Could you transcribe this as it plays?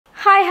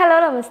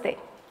నమస్తే.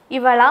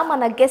 ఇవాళ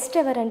మన గెస్ట్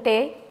ఎవరంటే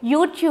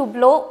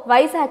యూట్యూబ్లో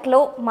వైజాగ్లో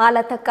మా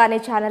లతక్క అనే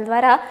ఛానల్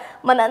ద్వారా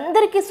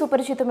మనందరికీ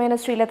సుపరిచితమైన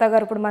శ్రీలత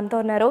గారు ఇప్పుడు మనతో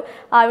ఉన్నారు.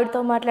 ఆవిడతో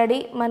మాట్లాడి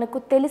మనకు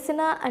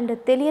తెలిసిన అండ్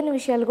తెలియని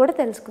విషయాలు కూడా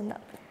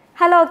తెలుసుకుందాం.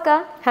 హలో అక్క.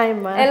 హాయ్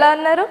అమ్మా, ఎలా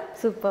ఉన్నారు?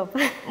 సూపర్.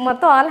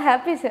 మొత్తం ఆల్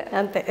హ్యాపీ సార్?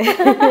 అంతే,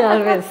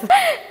 ఆల్వేస్.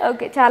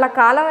 ఓకే, చాలా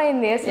కాలం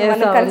అయింది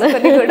మనం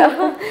కలుసుకొని కూడా.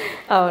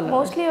 అవును,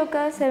 మోస్ట్లీ ఒక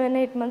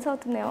 7-8 months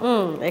అవుతుందేమో.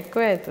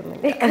 ఎక్కువ అవుతుంది.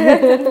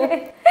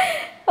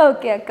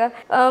 ఓకే అక్క,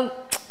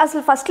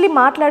 అసలు ఫస్ట్లీ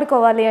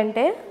మాట్లాడుకోవాలి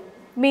అంటే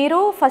మీరు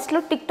ఫస్ట్లో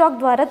టిక్ టాక్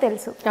ద్వారా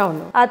తెలుసు.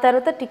 అవును. ఆ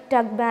తర్వాత టిక్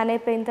టాక్ బ్యాన్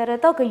అయిపోయిన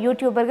తర్వాత ఒక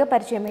యూట్యూబర్గా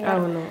పరిచయం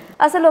అయ్యారు. అవును.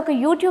 అసలు ఒక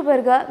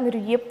యూట్యూబర్గా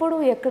మీరు ఎప్పుడు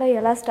ఎక్కడ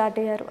ఎలా స్టార్ట్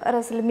అయ్యారు,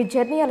 అసలు మీ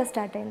జర్నీ ఎలా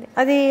స్టార్ట్ అయింది?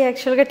 అది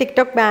యాక్చువల్గా టిక్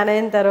టాక్ బ్యాన్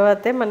అయిన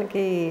తర్వాతే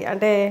మనకి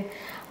అంటే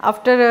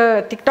ఆఫ్టర్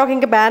టిక్ టాక్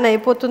ఇంకా బ్యాన్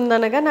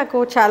అయిపోతుందనగా నాకు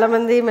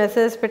చాలామంది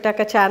మెసేజ్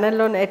పెట్టాక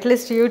ఛానల్లో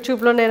అట్లీస్ట్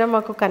యూట్యూబ్లోనైనా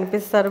మాకు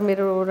కనిపిస్తారు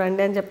మీరు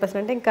రండి అని చెప్పేసి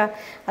అంటే ఇంకా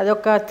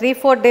అదొక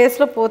 3-4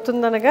 daysలో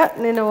పోతుందనగా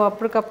నేను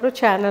అప్పటికప్పుడు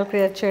ఛానల్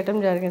క్రియేట్ చేయడం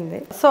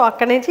జరిగింది. సో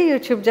అక్కడి నుంచి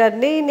యూట్యూబ్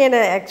జర్నీ నేను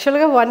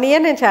యాక్చువల్గా 1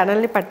 year నేను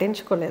ఛానల్ని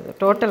పట్టించుకోలేదు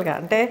టోటల్గా.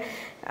 అంటే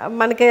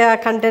మనకి ఆ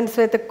కంటెంట్స్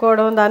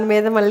వెతుక్కోవడం దాని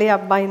మీద మళ్ళీ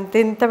అబ్బా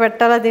ఇంత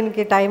పెట్టాలా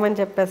దీనికి టైం అని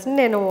చెప్పేసి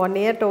నేను 1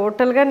 year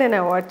టోటల్గా నేను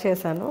అవాయిడ్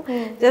చేశాను.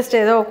 జస్ట్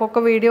ఏదో ఒక్కొక్క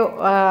వీడియో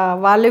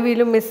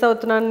వీళ్ళు మిస్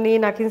అవుతున్నాను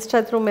నాకు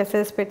ఇన్స్టా త్రూ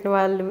మెసేజ్ పెట్టిన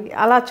వాళ్ళు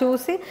అలా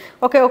చూసి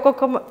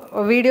ఒక్కొక్క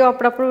వీడియో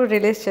అప్పుడప్పుడు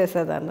రిలీజ్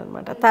చేసేదాన్ని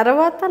అనమాట.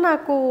 తర్వాత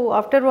నాకు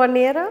ఆఫ్టర్ 1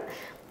 year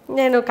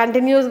నేను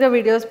కంటిన్యూస్గా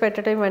వీడియోస్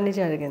పెట్టడం ఇవన్నీ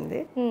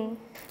జరిగింది.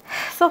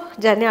 సో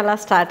జర్నీ అలా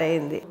స్టార్ట్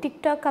అయ్యింది. టిక్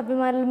టాక్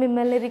అభిమానులు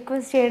మిమ్మల్ని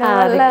రిక్వెస్ట్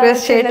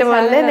చేయడం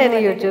వల్లే నేను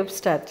యూట్యూబ్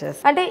స్టార్ట్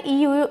చేస్తాను. అంటే ఈ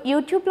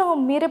యూట్యూబ్లో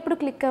మీరు ఎప్పుడు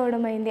క్లిక్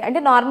అవ్వడం అయింది?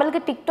 అంటే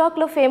నార్మల్గా టిక్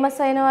టాక్లో ఫేమస్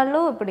అయిన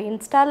వాళ్ళు ఇప్పుడు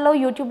ఇన్స్టాల్లో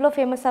యూట్యూబ్లో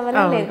ఫేమస్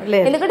అవ్వాలి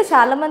లేదు, ఎందుకంటే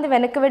చాలా మంది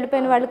వెనక్కి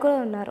వెళ్ళిపోయిన వాళ్ళు కూడా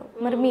ఉన్నారు.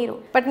 మరి మీరు?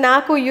 బట్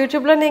నాకు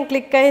యూట్యూబ్లో నేను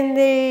క్లిక్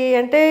అయింది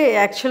అంటే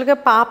యాక్చువల్గా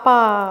పాప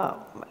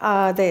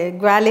అదే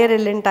గ్వాలియర్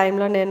వెళ్ళిన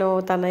టైంలో నేను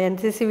తన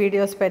ఎన్సీసీ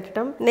వీడియోస్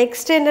పెట్టడం.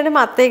 నెక్స్ట్ ఏంటంటే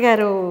మా అత్తయ్య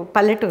గారు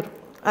పల్లెటూరు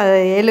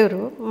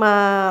ఏలూరు, మా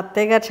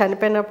అత్తయ్య గారు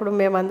చనిపోయినప్పుడు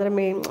మేమందరం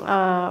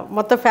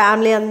మొత్తం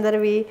ఫ్యామిలీ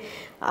అందరివి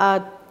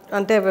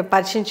అంటే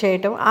పరిచయం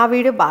చేయటం, ఆ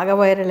వీడియో బాగా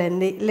వైరల్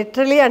అయింది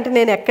లిటరలీ. అంటే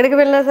నేను ఎక్కడికి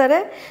వెళ్ళినా సరే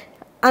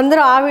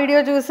అందరూ ఆ వీడియో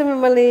చూసి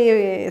మిమ్మల్ని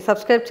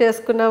సబ్స్క్రైబ్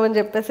చేసుకున్నామని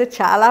చెప్పేసి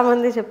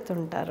చాలామంది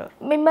చెప్తుంటారు.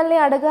 మిమ్మల్ని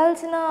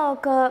అడగాల్సిన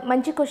ఒక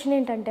మంచి క్వశ్చన్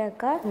ఏంటంటే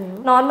అక్క,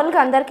 నార్మల్గా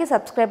అందరికీ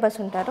సబ్స్క్రైబర్స్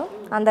ఉంటారు,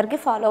 అందరికీ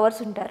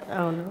ఫాలోవర్స్ ఉంటారు.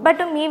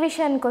 బట్ మీ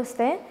విషయానికి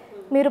వస్తే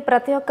మీరు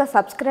ప్రతి ఒక్క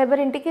సబ్స్క్రైబర్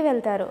ఇంటికి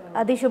వెళ్తారు,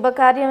 అది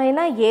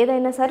శుభకార్యమైనా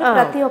ఏదైనా సరే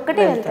ప్రతి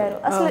ఒక్కటి వెళ్తారు.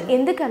 అసలు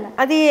ఎందుకలా?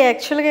 అది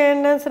యాక్చువల్గా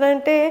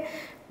ఏంటంటే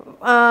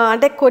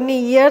అంటే కొన్ని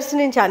ఇయర్స్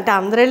నుంచి అంటే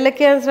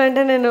అందరిళ్ళకి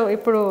అంటే నేను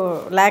ఇప్పుడు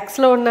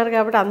ల్యాక్స్లో ఉన్నారు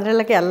కాబట్టి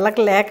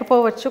అందరిళ్ళకి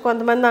లేకపోవచ్చు.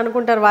 కొంతమంది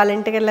అనుకుంటారు వాళ్ళ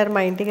ఇంటికి వెళ్ళారు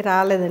మా ఇంటికి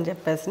రాలేదని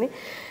చెప్పేసి.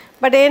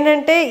 బట్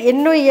ఏంటంటే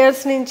ఎన్నో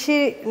ఇయర్స్ నుంచి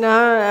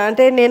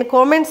అంటే నేను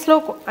కామెంట్స్లో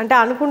అంటే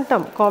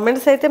అనుకుంటాం,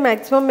 కామెంట్స్ అయితే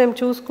మ్యాక్సిమం మేము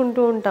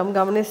చూసుకుంటూ ఉంటాం,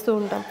 గమనిస్తూ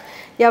ఉంటాం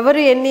ఎవరు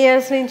ఎన్ని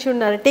ఇయర్స్ నుంచి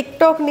ఉన్నారు. టిక్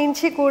టాక్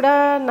నుంచి కూడా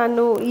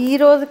నన్ను ఈ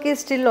రోజుకి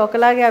స్టిల్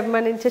ఒకలాగే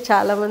అభిమానించే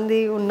చాలామంది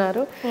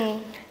ఉన్నారు.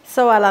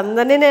 సో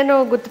వాళ్ళందరినీ నేను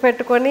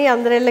గుర్తుపెట్టుకొని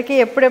అందరిళ్ళకి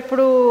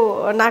ఎప్పుడెప్పుడు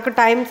నాకు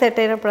టైం సెట్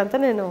అయినప్పుడు అంతా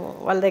నేను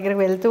వాళ్ళ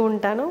దగ్గరికి వెళ్తూ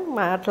ఉంటాను,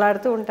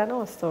 మాట్లాడుతూ ఉంటాను,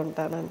 వస్తూ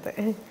ఉంటాను అంతే.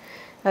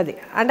 అది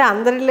అంటే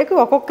అందరిళ్ళకి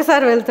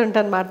ఒక్కొక్కసారి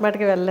వెళ్తుంటాను,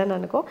 మాటిమాటికి వెళ్ళాను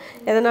అనుకో.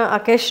 ఏదైనా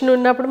అకేషన్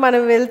ఉన్నప్పుడు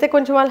మనం వెళ్తే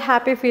కొంచెం వాళ్ళు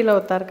హ్యాపీ ఫీల్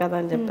అవుతారు కదా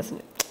అని చెప్పేసి.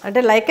 అంటే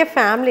లైక్ ఏ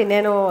ఫ్యామిలీ,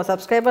 నేను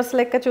సబ్స్క్రైబర్స్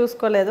లెక్క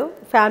చూసుకోలేదు,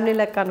 ఫ్యామిలీ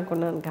లెక్క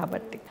అనుకున్నాను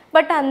కాబట్టి.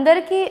 బట్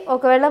అందరికీ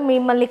ఒకవేళ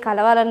మిమ్మల్ని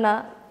కలవాలన్నా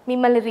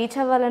మిమ్మల్ని రీచ్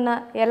అవ్వాలన్నా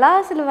ఎలా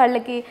అసలు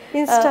వాళ్ళకి?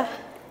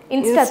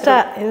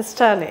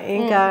 ఇన్స్టానే,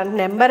 ఇంకా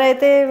నెంబర్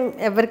అయితే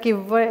ఎవరికి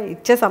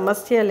ఇచ్చే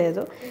సమస్య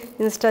లేదు.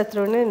 ఇన్స్టా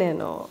త్రూనే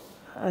నేను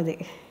అది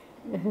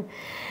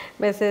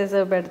మెసేజ్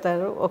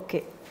పెడతారు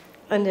ఓకే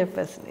అని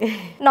చెప్పేసి.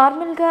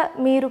 నార్మల్గా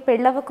మీరు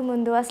పెళ్ళవక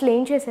ముందు అసలు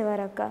ఏం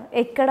చేసేవారు అక్క?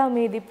 ఎక్కడ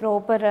మీది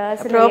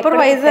ప్రాపర్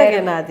వైజాగ్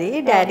నాది.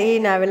 డాడీ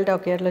నావెల్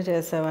డాక్యార్డ్లో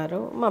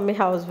చేసేవారు, మమ్మీ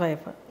హౌస్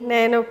వైఫ్.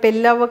 నేను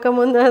పెళ్ళి అవ్వక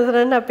ముందు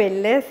అసలు నా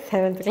పెళ్ళే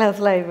 7th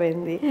classలో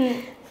అయిపోయింది.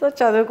 సో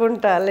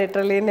చదువుకుంటా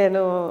లిటరలీ,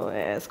 నేను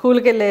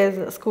స్కూల్కి వెళ్ళే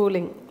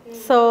స్కూలింగ్.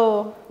 సో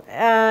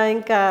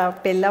ఇంకా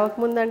పెళ్ళి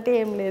అవ్వకముందు అంటే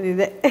ఏం లేదు,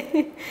 ఇదే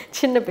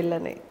చిన్న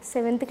పిల్లని.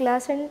 7th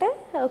class అంటే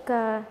ఒక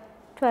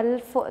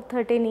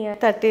 13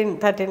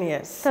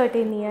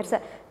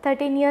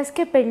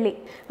 yearsకే పెళ్ళి.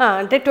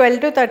 అంటే 12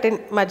 to 13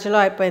 మధ్యలో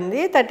అయిపోయింది.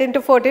 13 to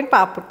 14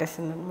 పాప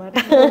పుట్టేసింది అనమాట.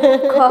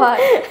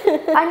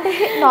 అంటే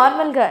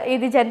నార్మల్గా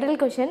ఇది జనరల్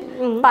క్వశ్చన్,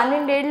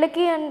 12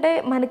 ఏళ్ళకి అంటే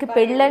మనకి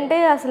పెళ్ళి అంటే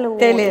అసలు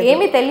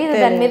ఏమీ తెలియదు,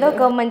 దాని మీద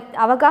ఒక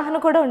అవగాహన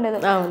కూడా ఉండదు.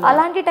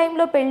 అలాంటి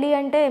టైంలో పెళ్ళి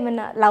అంటే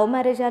ఏమైనా లవ్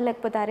మ్యారేజా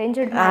లేకపోతే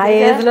అరేంజ్డ్? ఆ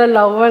ఏజ్ లో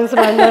లవ్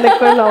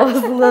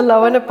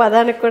లవ్ అనే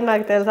పదానికి కూడా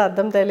నాకు తెలుసు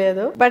అర్థం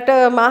తెలియదు. బట్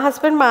మా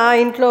హస్బెండ్ మా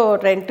ఇంట్లో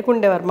రెంట్కి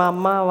ఉండేవారు, మా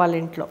అమ్మ వాళ్ళ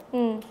ఇంట్లో.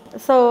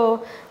 సో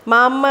మా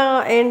అమ్మ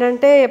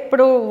ఏంటంటే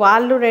ఎప్పుడు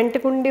వాళ్ళు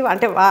రెంట్కుండి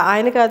అంటే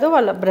ఆయన కాదు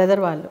వాళ్ళ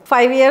బ్రదర్ వాళ్ళు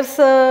 5 years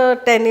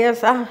 10 years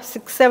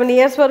 6-7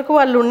 years వరకు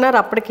వాళ్ళు ఉన్నారు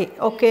అప్పటికి.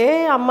 ఓకే,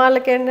 అమ్మ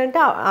వాళ్ళకి ఏంటంటే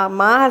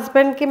మా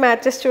హస్బెండ్కి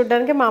మ్యాచెస్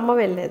చూడడానికి మా అమ్మ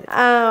వెళ్ళేది.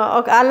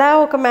 అలా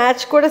ఒక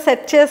మ్యాచ్ కూడా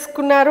సెట్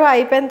చేసుకున్నారు.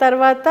 అయిపోయిన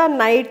తర్వాత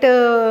నైట్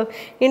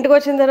ఇంటికి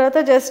వచ్చిన తర్వాత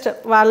జస్ట్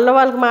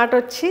వాళ్ళకి మాట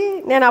వచ్చి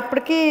నేను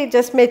అప్పటికి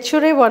జస్ట్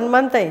మెచ్యూర్ 1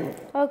 month అయింది.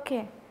 ఓకే.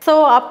 సో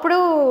అప్పుడు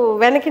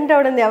వెనకింటి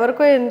ఆవిడంది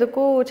ఎవరికో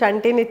ఎందుకు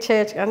చంటిని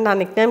ఇచ్చేయచ్చు, అంటే నా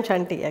నిక్ నేమ్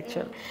చంటి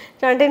యాక్చువల్,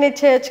 చంటిని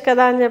ఇచ్చేయచ్చు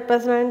కదా అని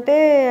చెప్పేసి అంటే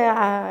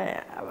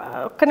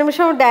ఒక్క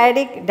నిమిషం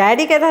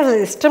డాడీకి అయితే అసలు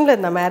ఇష్టం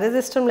లేదు, నా మ్యారేజ్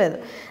ఇష్టం లేదు,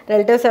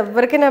 రిలేటివ్స్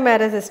ఎవరికి నా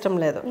మ్యారేజ్ ఇష్టం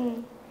లేదు.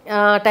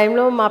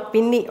 టైంలో మా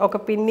ఒక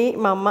పిన్ని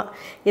మా అమ్మ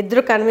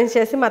ఇద్దరు కన్విన్స్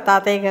చేసి మా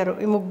తాతయ్య గారు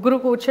ఈ ముగ్గురు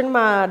కూర్చొని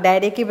మా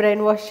డాడీకి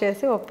బ్రెయిన్ వాష్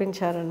చేసి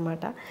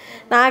ఒప్పించారనమాట.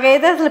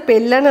 నాకైతే అసలు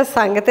పెళ్ళి అనే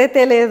సంగతే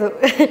తెలియదు.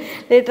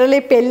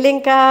 లిటరలీ పెళ్ళి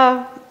ఇంకా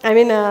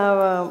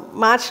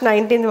March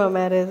 19th మా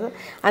మ్యారేజ్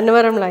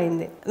అన్నవరంలో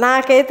అయింది.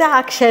 నాకైతే ఆ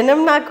క్షణం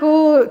నాకు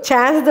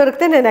ఛాన్స్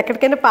దొరికితే నేను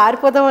ఎక్కడికైనా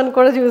పారిపోదాం అని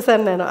కూడా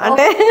చూసాను నేను.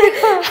 అంటే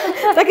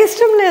నాకు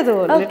ఇష్టం లేదు,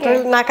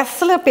 నాకు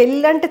అసలు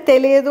పెళ్ళి అంటే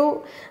తెలియదు,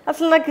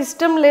 అసలు నాకు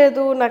ఇష్టం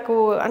లేదు, నాకు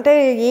అంటే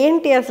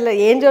ఏంటి అసలు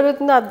ఏం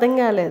జరుగుతుందో అర్థం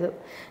కాలేదు.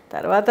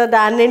 తర్వాత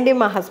దాని నుండి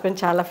మా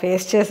హస్బెండ్ చాలా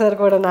ఫేస్ చేశారు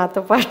కూడా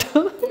నాతో పాటు.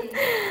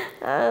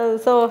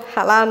 సో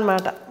అలా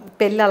అనమాట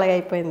పెళ్ళి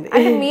అలాగైపోయింది.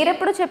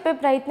 మీరెప్పుడు చెప్పే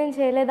ప్రయత్నం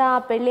చేయలేదా ఆ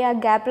పెళ్ళి ఆ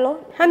గ్యాప్లో?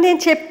 నేను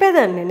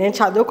చెప్పేదాన్ని,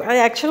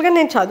 యాక్చువల్గా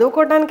నేను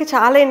చదువుకోవడానికి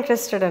చాలా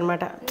ఇంట్రెస్టెడ్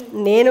అనమాట.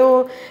 నేను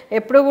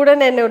ఎప్పుడు కూడా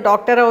నేను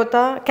డాక్టర్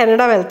అవుతా,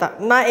 కెనడా వెళ్తా,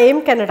 నా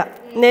ఎయిమ్ కెనడా,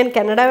 నేను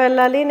కెనడా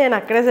వెళ్ళాలి, నేను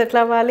అక్కడే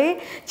సెటిల్ అవ్వాలి.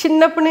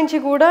 చిన్నప్పటి నుంచి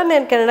కూడా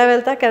నేను కెనడా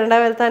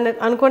వెళ్తా అని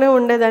అనుకునే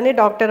ఉండేదాన్ని,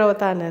 డాక్టర్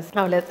అవుతా అనేసి.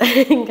 అవలేదు,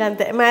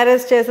 ఇంకంతే.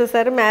 మ్యారేజ్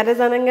చేసేసారు.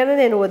 మ్యారేజ్ అనగానే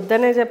నేను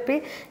వద్దనే చెప్పి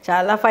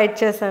చాలా ఫైట్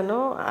చేశాను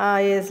ఆ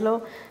ఏజ్లో.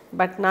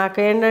 బట్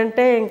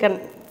నాకేంటంటే ఇంకా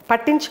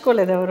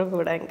పట్టించుకోలేదు ఎవరు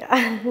కూడా. ఇంకా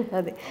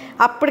అది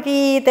అప్పటికి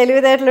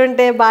తెలివితేటలు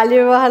ఉంటే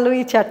బాల్య వివాహాలు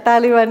ఈ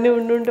చట్టాలు ఇవన్నీ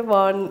ఉండుంటే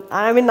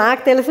బాగుంది,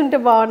 నాకు తెలుసుంటే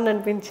బాగుంది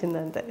అనిపించింది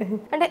అంతే.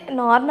 అంటే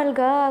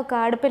నార్మల్గా ఒక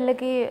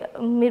ఆడపిల్లకి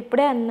మీరు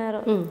ఇప్పుడే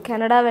అన్నారు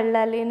కెనడా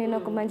వెళ్ళాలి, నేను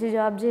ఒక మంచి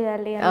జాబ్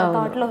చేయాలి అన్న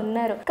థాట్లో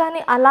ఉన్నారు.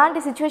 కానీ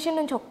అలాంటి సిచ్యువేషన్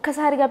నుంచి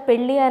ఒక్కసారిగా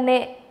పెళ్ళి అనే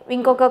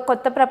ఇంకొక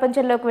కొత్త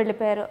ప్రపంచంలోకి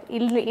వెళ్ళిపోయారు.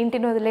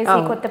 ఇంటిని వదిలేసి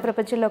కొత్త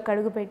ప్రపంచంలోకి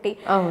అడుగుపెట్టి,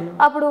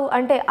 అప్పుడు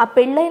అంటే ఆ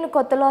పెళ్ళైన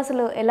కొత్తలో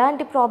అసలు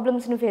ఎలాంటి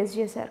ప్రాబ్లమ్స్ ని ఫేస్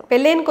చేశారు?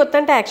 పెళ్ళైన కొత్త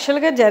అంటే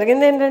యాక్చువల్గా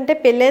జరిగింది ఏంటంటే,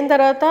 పెళ్ళైన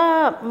తర్వాత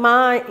మా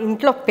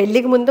ఇంట్లో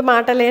పెళ్ళికి ముందు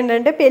మాటలు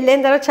ఏంటంటే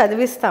పెళ్ళైన తర్వాత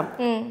చదివిస్తాం.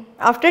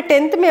 ఆఫ్టర్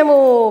 10th మేము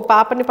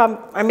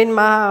పాపని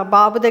మా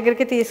బాబు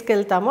దగ్గరికి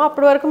తీసుకెళ్తాము.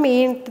 అప్పటి వరకు మీ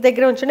ఇంటి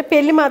దగ్గర ఉంచండి,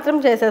 పెళ్ళి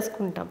మాత్రం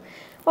చేసేసుకుంటాం.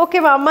 ఓకే,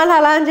 మా అమ్మాయిలు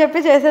అలా అని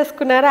చెప్పి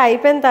చేసేసుకున్నారు.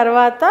 అయిపోయిన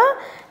తర్వాత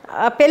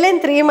పెళ్ళైన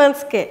 3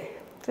 monthsకే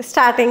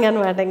స్టార్టింగ్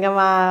అనమాట. ఇంకా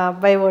మా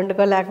అబ్బాయి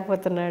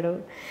వండుకోలేకపోతున్నాడు,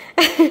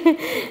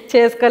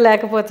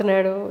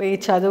 చేసుకోలేకపోతున్నాడు, ఈ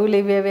చదువులు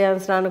ఇవేవి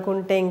అని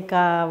అనుకుంటే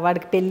ఇంకా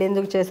వాడికి పెళ్ళి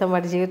ఎందుకు చేసాం,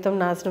 వాడి జీవితం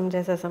నాశనం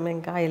చేసేసాం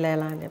ఇంకా ఇలా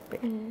అని చెప్పి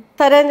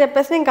సరే అని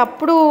చెప్పేసి ఇంక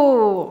అప్పుడు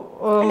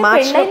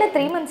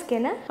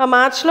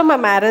మార్చ్లో మా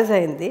మ్యారేజ్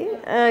అయింది.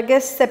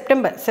 గెస్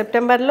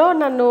సెప్టెంబర్లో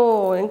నన్ను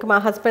ఇంకా మా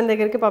హస్బెండ్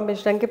దగ్గరికి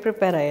పంపించడానికి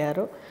ప్రిపేర్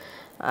అయ్యారు.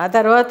 ఆ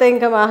తర్వాత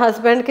ఇంకా మా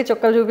హస్బెండ్కి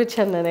చుక్కలు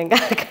చూపించాను నేను. ఇంకా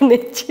అక్కడి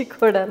నుంచి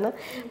కూడా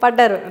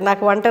పడ్డారు.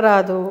 నాకు వంట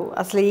రాదు,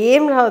 అసలు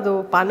ఏం రాదు,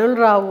 పనులు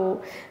రావు.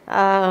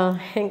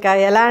 ఇంకా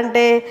ఎలా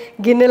అంటే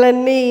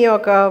గిన్నెలన్నీ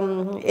ఒక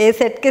ఏ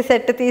సెట్కి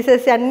సెట్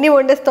తీసేసి అన్నీ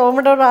వండేసి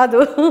తోమడం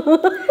రాదు,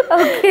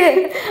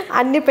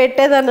 అన్నీ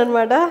పెట్టేదాన్ని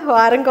అనమాట.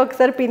 వారానికి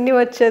ఒకసారి పిన్ని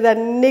వచ్చేది,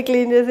 అన్నీ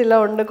క్లీన్ చేసి ఇలా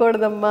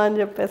వండకూడదమ్మా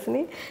అని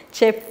చెప్పేసి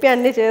చెప్పి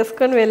అన్నీ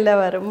చేసుకొని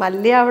వెళ్ళేవారు.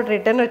 మళ్ళీ ఆవిడ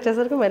రిటర్న్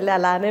వచ్చేసరికి మళ్ళీ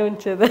అలానే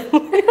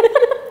ఉంచేదాన్ని.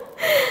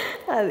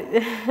 అది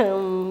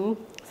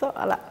సో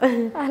అలా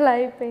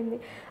అయిపోయింది.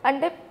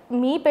 అంటే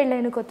మీ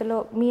పెళ్ళైన కొత్తలో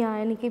మీ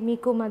ఆయనకి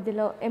మీకు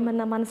మధ్యలో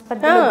ఏమన్నా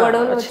మనస్పర్ధలు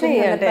గొడవలు వచ్చినాయి?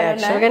 అంటే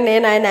యాక్చువల్గా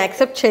నేను ఆయన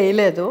యాక్సెప్ట్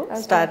చేయలేదు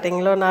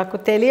స్టార్టింగ్లో. నాకు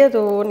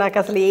తెలియదు, నాకు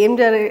అసలు ఏం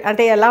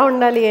అంటే ఎలా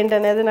ఉండాలి ఏంటి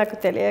అనేది నాకు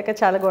తెలియక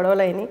చాలా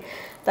గొడవలు అయినాయి.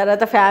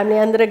 తర్వాత ఫ్యామిలీ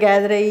అందరూ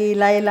గ్యాదర్ అయ్యి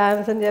ఇలా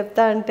అని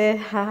చెప్తా అంటే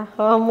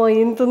అమ్మో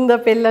ఇంత ఉందా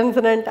పెళ్ళి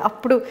అంటే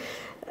అప్పుడు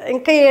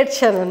ఇంకా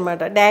ఏడ్చాను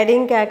అనమాట. డాడీ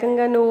ఇంకా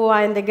ఏకంగా నువ్వు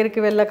ఆయన దగ్గరికి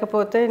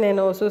వెళ్ళకపోతే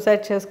నేను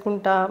సూసైడ్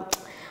చేసుకుంటా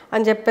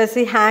అని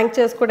చెప్పేసి హ్యాంగ్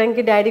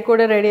చేసుకోవడానికి డాడీ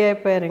కూడా రెడీ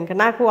అయిపోయారు. ఇంకా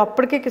నాకు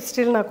అప్పటికి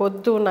స్టిల్ నాకు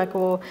వద్దు,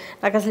 నాకు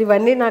అసలు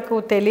ఇవన్నీ నాకు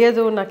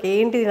తెలియదు, నాకు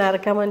ఏంటి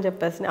నరకం అని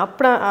చెప్పేసి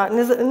అప్పుడు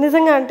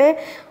నిజంగా అంటే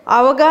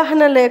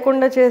అవగాహన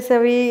లేకుండా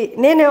చేసేవి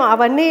నేను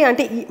అవన్నీ.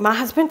 అంటే మా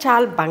హస్బెండ్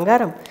చాలా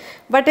బంగారం,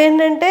 బట్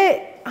ఏంటంటే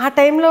ఆ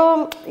టైంలో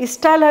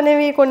ఇష్టాలు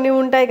అనేవి కొన్ని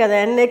ఉంటాయి కదా.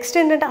 అండ్ నెక్స్ట్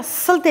ఏంటంటే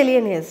అస్సలు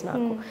తెలియని ఏజ్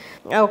నాకు.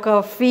 ఒక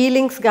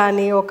ఫీలింగ్స్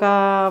కానీ, ఒక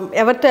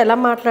ఎవరితో ఎలా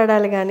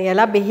మాట్లాడాలి కానీ,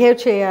 ఎలా బిహేవ్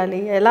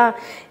చేయాలి, ఎలా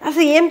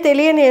అసలు ఏం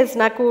తెలియని ఏజ్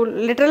నాకు.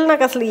 లిటరల్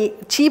నాకు అసలు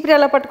చీపురు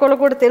ఎలా పట్టుకోవాలో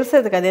కూడా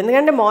తెలిసేది కదా.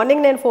 ఎందుకంటే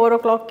మార్నింగ్ నేను 4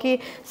 o'clockకి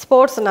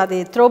స్పోర్ట్స్,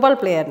 నాది త్రోబాల్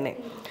ప్లేయర్ని.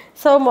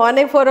 సో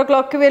మార్నింగ్ 4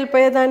 o'clockకి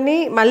వెళ్ళిపోయేదాన్ని,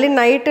 మళ్ళీ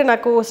నైట్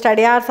నాకు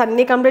స్టడీ అవర్స్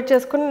అన్నీ కంప్లీట్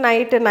చేసుకుని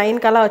నైట్ 9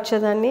 కలా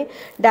వచ్చేదాన్ని.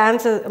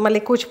 డ్యాన్స్ మళ్ళీ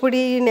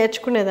కూచిపూడి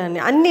నేర్చుకునేదాన్ని,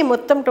 అన్నీ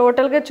మొత్తం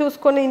టోటల్గా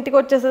చూసుకొని ఇంటికి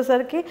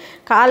వచ్చేసేసరికి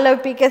కాళ్ళు అవి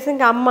పీకేసి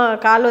ఇంకా అమ్మ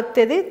కాళ్ళు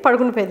వచ్చేది,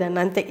 పడుకుని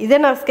పోయేదాన్ని అంతే. ఇదే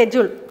నా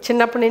స్కెడ్యూల్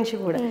చిన్నప్పటి నుంచి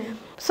కూడా.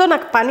 సో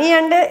నాకు పని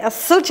అంటే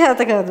అస్సలు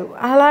చేత కాదు.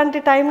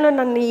 అలాంటి టైంలో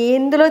నన్ను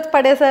ఎందులో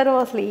పడేశారో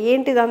అసలు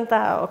ఏంటిదంతా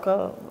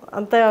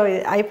అంత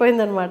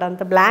అయిపోయిందనమాట,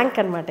 అంత బ్లాంక్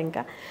అనమాట.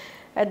 ఇంకా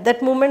అట్ దట్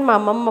మూమెంట్ మా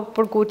అమ్మమ్మ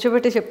అప్పుడు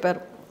కూర్చోబెట్టి చెప్పారు,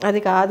 అది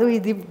కాదు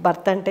ఇది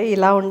భర్త అంటే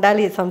ఇలా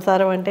ఉండాలి,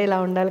 సంసారం అంటే ఇలా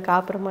ఉండాలి,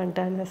 కాపురం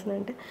అంటే అనేసి.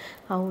 అంటే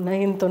అవునా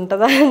ఇంత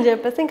ఉంటుందా అని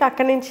చెప్పేసి ఇంకా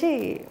అక్కడి నుంచి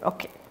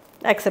ఓకే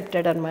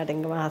యాక్సెప్టెడ్ అనమాట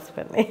ఇంకా మా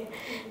హస్బెండ్ని.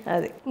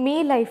 అది మీ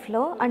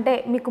లైఫ్లో అంటే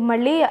మీకు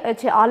మళ్ళీ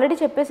ఆల్రెడీ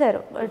చెప్పేశారు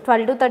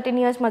 12 to 13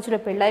 years మధ్యలో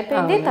పెళ్ళి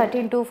అయిపోయింది,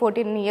 13 to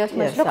 14 years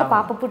మధ్యలో ఒక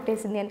పాప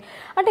పుట్టేసింది అని.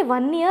 అంటే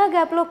 1 year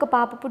గ్యాప్లో ఒక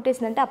పాప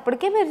పుట్టేసింది అంటే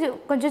అప్పటికే మీరు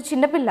కొంచెం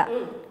చిన్నపిల్ల,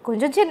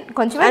 కొంచెం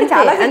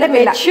చాలా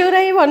మెచ్యూర్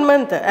అయ్యి 1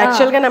 month.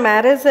 యాక్చువల్గా నా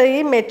మ్యారేజ్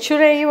అయ్యి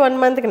మెచ్యూర్ అయ్యి 1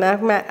 monthకి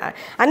నాకు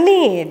అన్నీ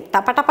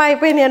టపటపా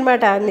అయిపోయినాయి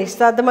అనమాట.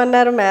 నిశ్చితార్థం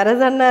అన్నారు,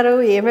 మ్యారేజ్ అన్నారు,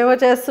 ఏమేమో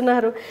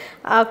చేస్తున్నారు.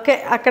 ఓకే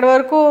అక్కడి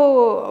వరకు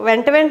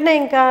వెంటనే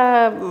ఇంకా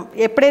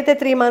ఎప్పుడైతే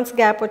 3 months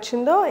గ్యాప్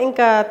వచ్చిందో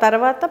ఇంకా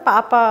తర్వాత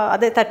పాప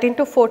అదే 13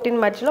 to 14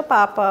 మధ్యలో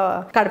పాప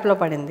కడుపులో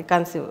పడింది,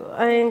 కన్సీవ్.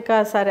 ఇంకా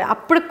సరే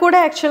అప్పుడు కూడా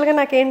యాక్చువల్గా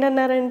నాకు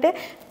ఏంటన్నారంటే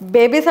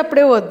బేబీస్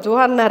అప్పుడే వద్దు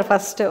అన్నారు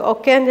ఫస్ట్.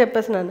 ఓకే అని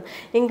చెప్పేసినాను.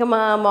 ఇంకా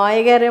మా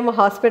మావయ్య గారేమో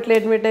హాస్పిటల్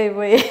అడ్మిట్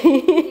అయిపోయి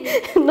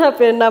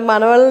నా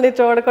మనవల్ని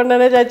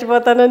చూడకుండానే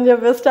చచ్చిపోతానని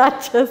చెప్పేసి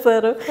స్టార్ట్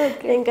చేశారు.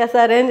 ఇంకా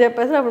సరే అని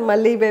చెప్పేసి అప్పుడు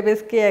మళ్ళీ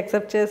బేబీస్కి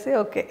యాక్సెప్ట్ చేసి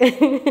ఓకే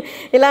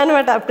ఇలా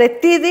అనమాట.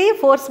 ప్రతిదీ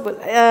ఫోర్స్ఫుల్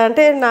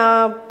అంటే నా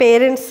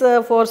పేరెంట్స్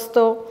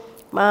ఫోర్స్తో,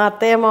 మా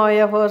అత్తయ్య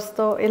మావయ్య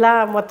ఫోర్స్తో ఇలా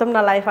మొత్తం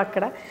నా లైఫ్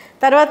అక్కడ.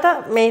 తర్వాత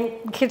మెయిన్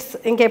కిడ్స్,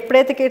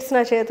 ఇంకెప్పుడైతే కిడ్స్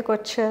నా చేతికి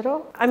వచ్చారో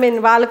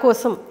వాళ్ళ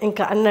కోసం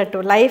ఇంకా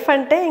అన్నట్టు లైఫ్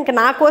అంటే ఇంకా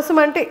నా కోసం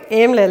అంటే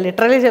ఏం లేదు,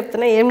 లిటరలీ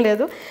చెప్తున్నా ఏం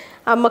లేదు.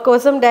 అమ్మ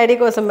కోసం డాడీ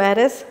కోసం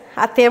మ్యారేజ్,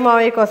 అత్తయ్య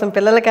మావయ్య కోసం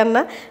పిల్లల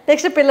కన్నా,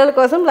 నెక్స్ట్ పిల్లల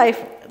కోసం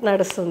లైఫ్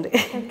నడుస్తుంది.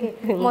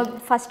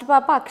 ఫస్ట్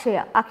పాప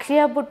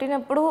అక్షయ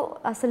పుట్టినప్పుడు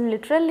అసలు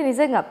లిటరల్లీ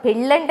నిజంగా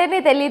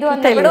పెళ్ళంటేనే తెలియదు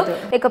అన్నప్పుడు,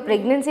 ఇక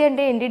ప్రెగ్నెన్సీ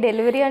అంటే ఏంటి,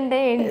 డెలివరీ అంటే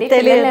ఏంటి,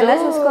 ఎలా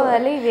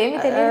చూసుకోవాలి ఇవేమి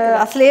తెలియదు,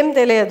 అసలు ఏం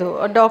తెలియదు.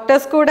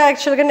 డాక్టర్స్ కూడా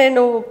యాక్చువల్గా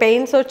నేను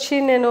పెయిన్స్ వచ్చి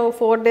నేను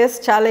 4 days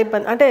చాలా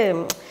ఇబ్బంది, అంటే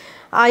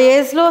ఆ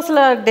ఏజ్లో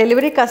అసలు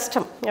డెలివరీ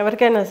కష్టం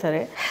ఎవరికైనా సరే.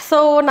 సో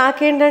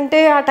నాకేంటంటే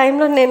ఆ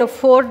టైంలో నేను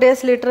 4 days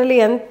లిటరలీ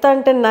ఎంత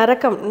అంటే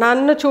నరకం.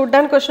 నన్ను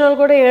చూడ్డానికి వచ్చిన వాళ్ళు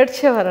కూడా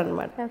ఏడ్చేవారు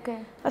అనమాట.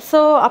 సో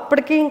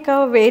అప్పటికి ఇంకా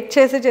వెయిట్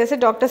చేసి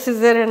డాక్టర్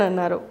సిజేరియన్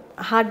అన్నారు.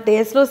 ఆ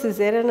డేస్లో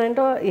సిజేరియన్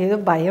అంటే ఏదో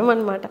భయం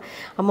అనమాట,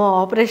 అమ్మో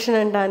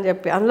ఆపరేషన్ అంట అని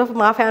చెప్పి. అందులో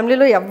మా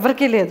ఫ్యామిలీలో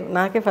ఎవరికీ లేదు,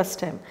 నాకే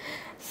ఫస్ట్ టైం.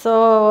 సో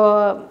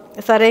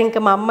సరే ఇంకా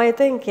మా అమ్మ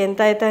అయితే ఇంకెంత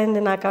అయితే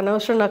అయింది, నాకు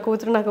అనవసరం, నా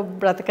కూతురు నాకు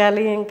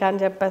బ్రతకాలి ఇంకా అని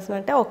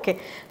చెప్పేసినంటే ఓకే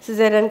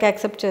సిజేరియన్కి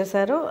యాక్సెప్ట్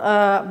చేశారు.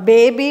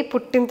 బేబీ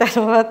పుట్టిన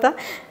తర్వాత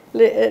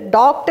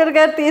డాక్టర్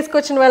గారు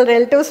తీసుకొచ్చిన వాళ్ళ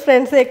రిలేటివ్స్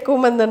ఫ్రెండ్స్ ఎక్కువ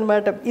మంది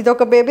అనమాట.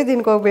 ఇదొక బేబీ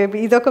దీనికి ఒక బేబీ,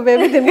 ఇదొక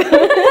బేబీ దీనికి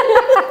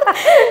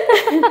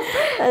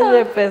అని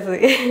చెప్పేసి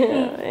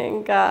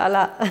ఇంకా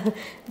అలా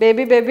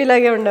బేబీ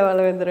లాగే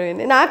ఉండేవాళ్ళం ఇద్దరు.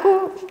 నాకు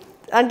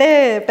అంటే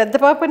పెద్ద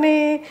పాపని,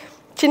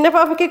 చిన్న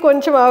పాపకి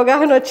కొంచెం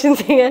అవగాహన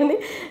వచ్చింది కానీ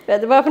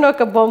పెద్ద పాపని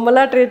ఒక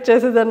బొమ్మలా ట్రీట్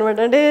చేసేది అనమాట.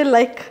 అంటే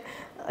లైక్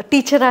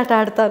టీచర్ ఆట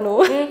ఆడతాను,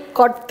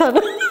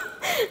 కొడతాను,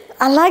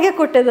 అలాగే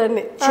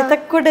కొట్టేదాన్ని,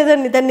 చితక్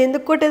కొట్టేదాన్ని. దాన్ని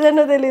ఎందుకు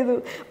కొట్టేదాన్నో తెలియదు.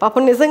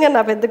 పాపం నిజంగా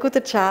నా పెద్ద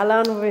కూతురు చాలా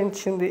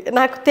అనుభవించింది.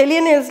 నాకు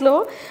తెలియని ఏజ్లో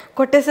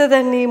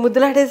కొట్టేసేదాన్ని,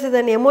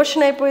 ముద్దులాడేసేదాన్ని,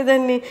 ఎమోషన్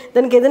అయిపోయేదాన్ని.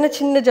 దానికి ఏదైనా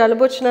చిన్న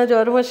జలుబు వచ్చినా,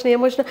 జ్వరం వచ్చినా,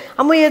 ఏమొచ్చినా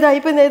అమ్మో ఏదో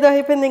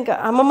అయిపోయింది. ఇంకా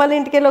అమ్మమ్మల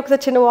ఇంటికి వెళ్ళి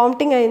ఒకసారి చిన్న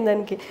వామిటింగ్ అయింది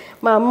దానికి.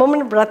 మా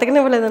అమ్మమ్మని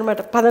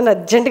బ్రతకనివ్వలేదనమాట. పదండి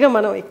అర్జెంటుగా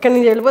మనం ఇక్కడి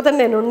నుంచి వెళ్ళిపోతాను,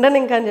 నేను ఉండను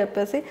ఇంకా అని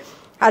చెప్పేసి.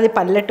 అది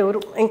పల్లెటూరు,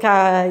 ఇంకా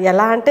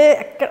ఎలా అంటే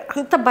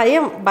అంత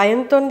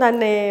భయంతో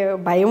దాన్ని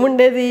భయం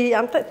ఉండేది,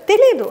 అంత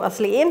తెలియదు,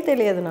 అసలు ఏం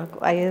తెలియదు నాకు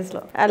ఆ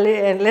ఏజ్లో.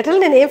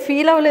 లిటరల్ నేను ఏం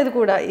ఫీల్ అవ్వలేదు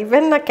కూడా.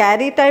 ఈవెన్ నా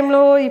క్యారీ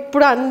టైంలో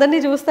ఇప్పుడు అందరినీ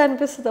చూస్తే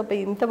అనిపిస్తుంది అబ్బా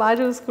ఇంత బాగా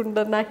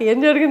చూసుకుంటారు, నాకు ఏం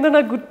జరిగిందో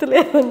నాకు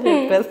గుర్తులేదు అని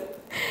చెప్పేసి.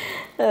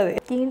 అది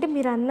ఏంటి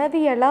మీరు అన్నది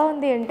ఎలా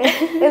ఉంది అంటే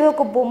ఏదో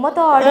ఒక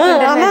బొమ్మతో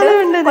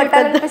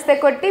ఆడుకుంటే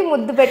కొట్టి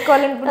ముద్దు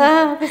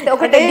పెట్టుకోవాలనిపిస్తే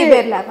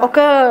ఒక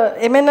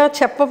ఏమైనా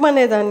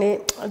చెప్పమనేదాన్ని,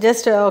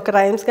 జస్ట్ ఒక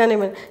రైమ్స్ కానీ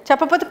ఏమైనా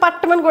చెప్పకపోతే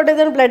పట్టమని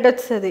కొట్టేదాన్ని, బ్లడ్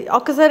వచ్చేది.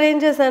 ఒకసారి ఏం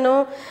చేశాను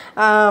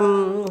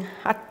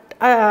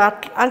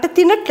అంటే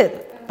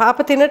పాప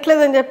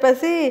తినట్లేదు అని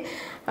చెప్పేసి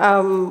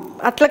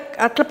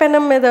అట్ల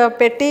పెనం మీద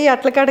పెట్టి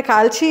అట్లకాడ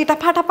కాల్చి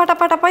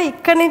టపా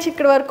ఇక్కడి నుంచి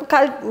ఇక్కడి వరకు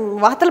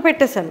వాతలు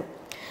పెట్టేశాను.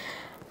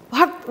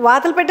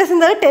 వాతలు పెట్టేసిన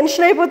తర్వాత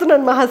టెన్షన్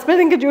అయిపోతున్నాను. మా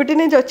హస్బెండ్ ఇంకా డ్యూటీ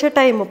నుంచి వచ్చే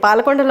టైం,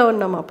 పాలకొండలో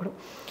ఉన్నాము అప్పుడు.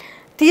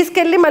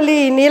 తీసుకెళ్ళి మళ్ళీ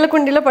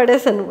నీలకుండీలో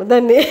పడేసాను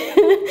దాన్ని.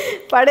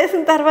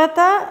 పడేసిన తర్వాత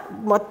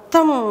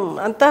మొత్తం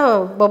అంతా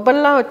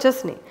బొబ్బల్లా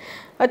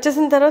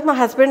వచ్చేసిన తర్వాత మా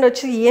హస్బెండ్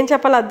వచ్చి ఏం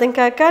చెప్పాలో అర్థం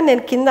కాక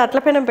నేను కింద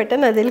అట్ల పెనం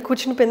పెట్టాను, అది వెళ్ళి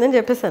కూర్చుని పోయిందని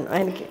చెప్పేశాను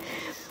ఆయనకి.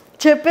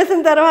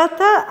 చెప్పేసిన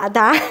తర్వాత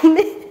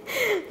దాన్ని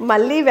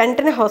మళ్ళీ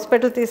వెంటనే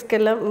హాస్పిటల్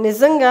తీసుకెళ్ళాం.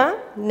 నిజంగా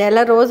 1 నెల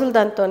రోజులు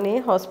దాంతో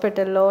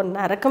హాస్పిటల్లో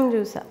నరకం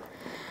చూసా.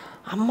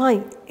 అమ్మ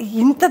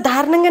ఇంత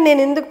దారుణంగా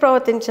నేను ఎందుకు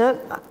ప్రవర్తించా.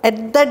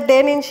 ఎట్ దట్ డే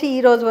నుంచి ఈ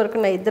రోజు వరకు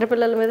నా 2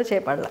 పిల్లల మీద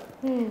చేపడలా,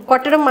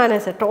 కొట్టడం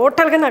మానేసా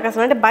టోటల్గా. నాకు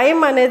అసలు అంటే భయం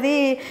అనేది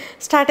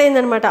స్టార్ట్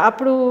అయిందనమాట.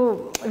 అప్పుడు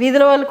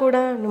వీధిలో వాళ్ళు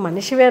కూడా నువ్వు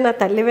మనిషివేనా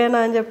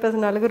తల్లివేనా అని చెప్పేసి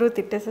నలుగురు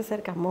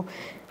తిట్టేసేసరికి అమ్మో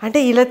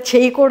అంటే ఇలా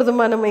చేయకూడదు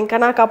మనం. ఇంకా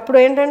నాకు అప్పుడు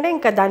ఏంటంటే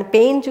ఇంకా దాని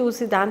పెయిన్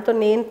చూసి దాంతో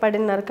నేను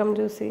పడిన నరకం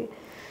చూసి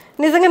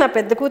నిజంగా నా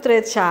పెద్ద కూతురు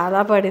అయితే చాలా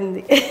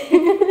పడింది.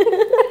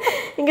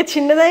 ఇంకా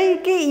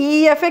చిన్నదానికి ఈ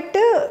ఎఫెక్ట్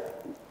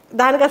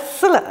దానికి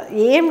అస్సలు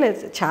ఏం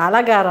లేదు, చాలా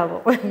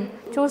గారాబం.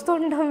 చూస్తూ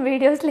ఉంటాం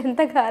వీడియోస్లో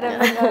ఎంత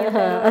గారాబంగా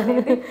ఉంటారో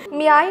అనేది.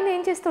 మీ ఆయన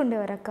ఏం చేస్తూ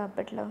ఉండేవారు అక్క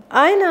అప్పట్లో?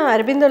 ఆయన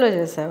అరబిందోలో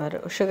చేసేవారు,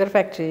 షుగర్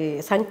ఫ్యాక్టరీ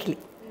సంకిలి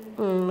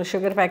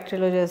షుగర్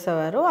ఫ్యాక్టరీలో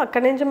చేసేవారు.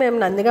 అక్కడి నుంచి మేము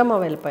నందిగామ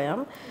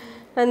వెళ్ళిపోయాం.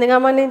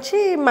 నందిగామ నుంచి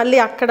మళ్ళీ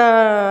అక్కడ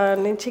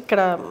నుంచి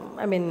ఇక్కడ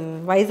ఐ మీన్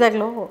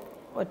వైజాగ్లో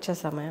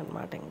వచ్చేసామే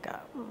అనమాట. ఇంకా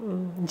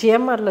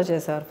జిఎంఆర్లో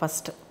చేసేవారు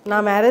ఫస్ట్. నా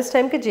మ్యారేజ్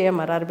టైంకి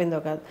జిఎంఆర్, అరబిందో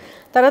కాదు.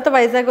 తర్వాత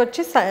వైజాగ్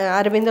వచ్చి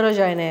అరబిందోలో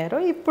జాయిన్ అయ్యారు.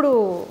 ఇప్పుడు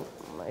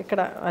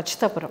ఇక్కడ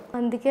అచ్యుతాపురం.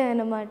 అందుకే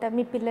అన్నమాట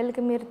మీ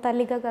పిల్లలకి మీరు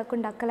తల్లిగా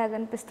కాకుండా అక్కలాగా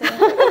అనిపిస్తారు.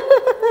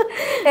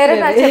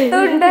 ఎవరైనా చెప్తూ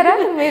ఉంటారా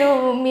మీరు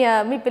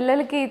మీ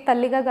పిల్లలకి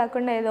తల్లిగా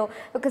కాకుండా ఏదో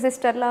ఒక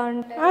సిస్టర్లా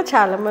ఉంటారు?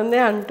 చాలామంది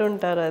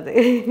అంటుంటారు అది.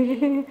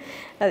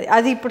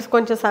 అది ఇప్పుడు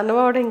కొంచెం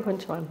సన్నవాడు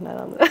ఇంకొంచెం అంటున్నారు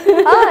అందరూ.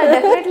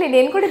 డెఫినెట్లీ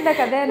నేను కూడా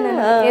ఇందాక అదే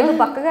అన్నాను, ఏదో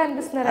పక్కగా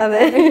అనిపిస్తున్నారు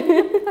అదే.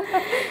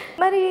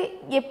 మరి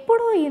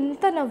ఎప్పుడు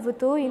ఇంత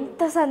నవ్వుతూ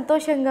ఇంత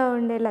సంతోషంగా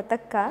ఉండే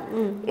లతక్క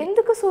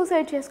ఎందుకు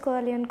సూసైడ్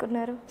చేసుకోవాలి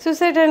అనుకున్నారు?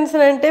 సూసైడ్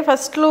అంటే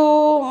ఫస్ట్లో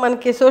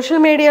మనకి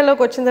సోషల్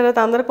మీడియాలోకి వచ్చిన తర్వాత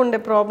అందరికి ఉండే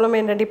ప్రాబ్లం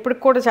ఏంటంటే ఇప్పుడు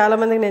కూడా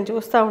చాలామందికి నేను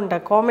చూస్తూ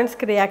ఉంటాను,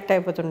 కామెంట్స్కి రియాక్ట్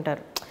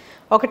అయిపోతుంటారు.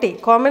 ఒకటి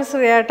కామెంట్స్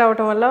రియాక్ట్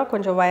అవ్వటం వల్ల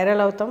కొంచెం వైరల్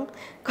అవుతాం.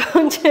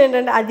 కొంచెం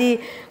ఏంటంటే అది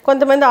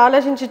కొంతమంది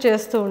ఆలోచించి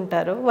చేస్తూ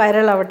ఉంటారు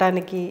వైరల్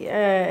అవ్వటానికి.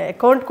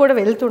 అకౌంట్ కూడా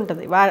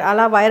వెళ్తుంటుంది.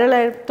 అలా వైరల్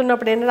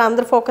అవుతున్నప్పుడు ఏంటంటే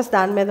అందరు ఫోకస్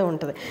దాని మీద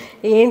ఉంటుంది.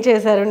 ఏం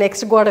చేశారు,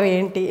 నెక్స్ట్ గొడవ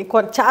ఏంటి,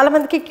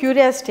 చాలామందికి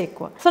క్యూరియాసిటీ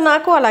ఎక్కువ. సో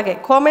నాకు అలాగే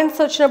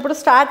కామెంట్స్ వచ్చినప్పుడు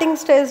స్టార్టింగ్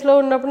స్టేజ్లో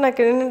ఉన్నప్పుడు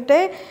నాకు ఏంటంటే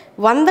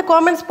 100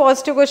 కామెంట్స్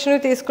పాజిటివ్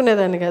వచ్చినవి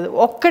తీసుకునేదాన్ని కాదు.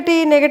 ఒక్కటి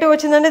నెగిటివ్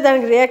వచ్చిందంటే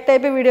దానికి రియాక్ట్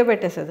అయిపోయి వీడియో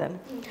పెట్టేసేదాన్ని.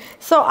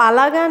 సో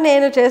అలాగా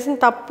నేను చేసిన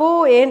తప్పు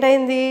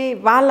ఏంటైంది,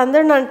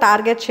 వాళ్ళందరూ నన్ను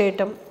టార్గెట్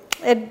చేయటం.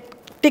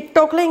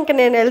 టిక్టాక్లో ఇంకా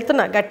నేను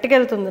గట్టిగా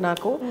వెళ్తుంది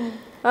నాకు.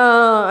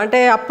 అంటే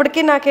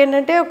అప్పటికి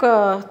నాకేంటంటే ఒక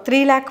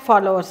 3 lakh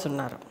ఫాలోవర్స్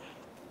ఉన్నారు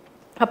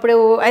అప్పుడు.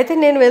 అయితే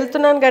నేను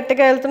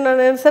గట్టిగా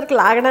వెళ్తున్నాను అనేసరికి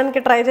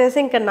లాగడానికి ట్రై చేసి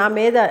ఇంకా నా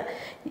మీద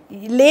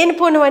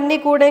లేనిపోనివన్నీ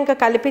కూడా ఇంకా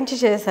కల్పించి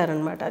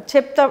చేశారనమాట.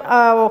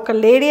 ఒక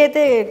లేడీ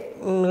అయితే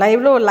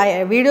లైవ్లో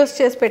వీడియోస్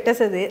చేసి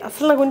పెట్టేసేది.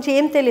 అసలు నా గురించి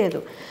ఏం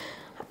తెలియదు,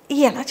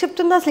 ఎలా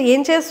చెప్తుందో అసలు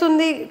ఏం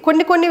చేస్తుంది,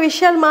 కొన్ని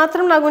విషయాలు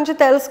మాత్రం నా గురించి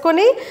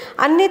తెలుసుకొని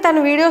అన్నీ తను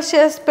వీడియోస్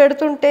చేసి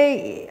పెడుతుంటే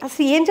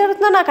అసలు ఏం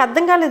జరుగుతుందో నాకు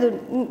అర్థం కాలేదు.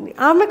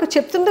 ఆమెకు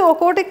చెప్తుంది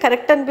ఒక్కొక్కటి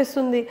కరెక్ట్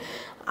అనిపిస్తుంది.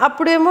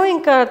 అప్పుడేమో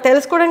ఇంకా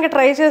తెలుసుకోవడానికి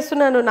ట్రై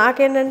చేస్తున్నాను.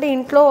 నాకేంటంటే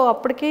ఇంట్లో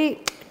అప్పటికి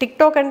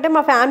టిక్టాక్ అంటే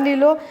మా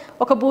ఫ్యామిలీలో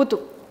ఒక బూతు.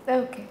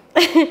 ఓకే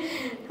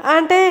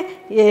అంటే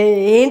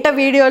ఏంట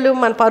వీడియోలు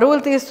మన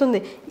పరువులు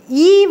తీస్తుంది.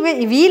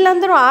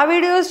 వీళ్ళందరూ ఆ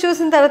వీడియోస్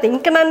చూసిన తర్వాత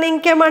ఇంకా నన్ను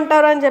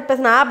ఇంకేమంటారు అని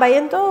చెప్పేసి నా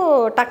భయంతో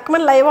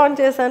టక్మని లైవ్ ఆన్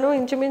చేశాను.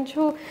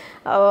 ఇంచుమించు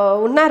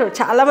ఉన్నారు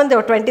చాలామంది,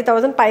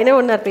 20,000 పైనే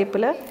ఉన్నారు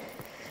పీపుల్.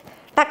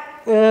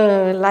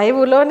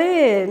 లైవ్లోనే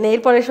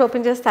నెయిల్ పాలిష్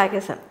ఓపెన్ చేసి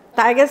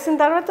తాగేసిన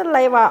తర్వాత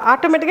లైవ్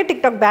ఆటోమేటిక్గా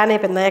టిక్టాక్ బ్యాన్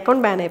అయిపోయింది, నా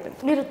అకౌంట్ బ్యాన్ అయిపోయింది.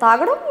 మీరు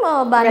తాగడం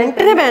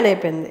వెంటనే బ్యాన్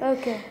అయిపోయింది.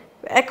 ఓకే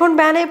అకౌంట్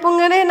బ్యాన్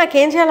అయిపోగానే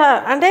నాకేం చేయాలి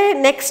అంటే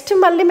నెక్స్ట్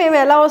మళ్ళీ మేము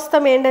ఎలా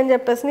వస్తాం ఏంటని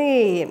చెప్పేసి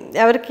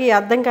ఎవరికి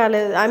అర్థం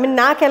కాలేదు. ఐ మీన్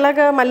నాకు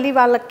ఎలాగా మళ్ళీ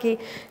వాళ్ళకి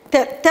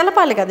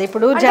తెలపాలి కదా.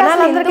 ఇప్పుడు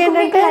జనాలందరికీ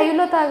ఏంటంటే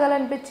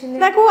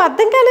నాకు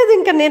అర్థం కాలేదు,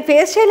 ఇంకా నేను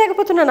ఫేస్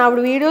చేయలేకపోతున్నాను.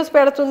 ఆవిడ వీడియోస్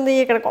పెడుతుంది,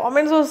 ఇక్కడ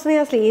కామెంట్స్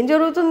వస్తున్నాయి, అసలు ఏం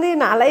జరుగుతుంది,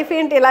 నా లైఫ్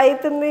ఏంటి ఇలా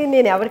అవుతుంది,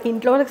 నేను ఎవరికి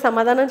ఇంట్లో వాళ్ళకి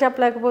సమాధానం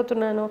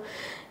చెప్పలేకపోతున్నాను.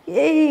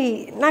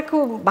 నాకు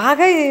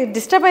బాగా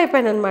డిస్టర్బ్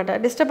అయిపోయాను అనమాట.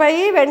 డిస్టర్బ్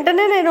అయ్యి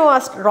వెంటనే నేను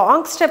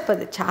రాంగ్ స్టెప్,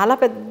 అది చాలా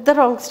పెద్ద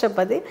రాంగ్ స్టెప్.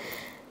 అది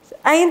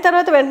అయిన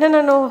తర్వాత వెంటనే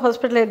నన్ను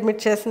హాస్పిటల్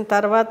అడ్మిట్ చేసిన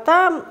తర్వాత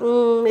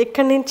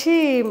ఇక్కడి నుంచి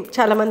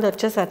చాలామంది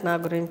వచ్చేసారు నా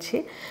గురించి,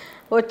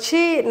 వచ్చి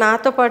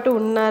నాతో పాటు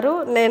ఉన్నారు.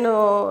 నేను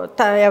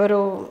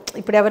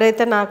ఇప్పుడు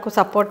ఎవరైతే నాకు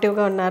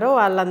సపోర్టివ్గా ఉన్నారో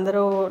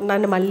వాళ్ళందరూ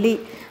నన్ను మళ్ళీ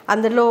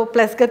అందులో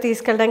ప్లస్గా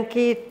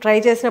తీసుకెళ్ళడానికి ట్రై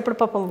చేసినప్పుడు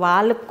పాపం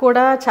వాళ్ళకు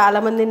కూడా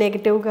చాలామంది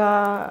నెగిటివ్గా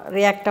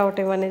రియాక్ట్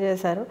అవ్వటం ఇవన్నీ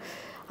చేశారు.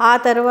 ఆ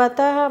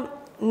తర్వాత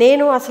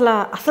నేను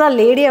అసలు ఆ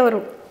లేడీ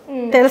ఎవరు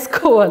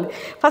తెలుసుకోవాలి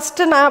ఫస్ట్.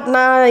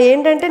 నా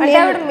ఏంటంటే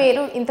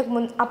మీరు ఇంతకు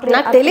ముందు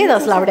నాకు తెలియదు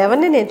అసలు ఆవిడ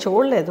ఎవరిని నేను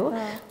చూడలేదు.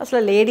 అసలు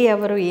లేడీ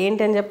ఎవరు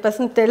ఏంటి అని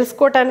చెప్పేసి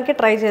తెలుసుకోవటానికి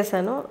ట్రై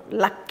చేశాను.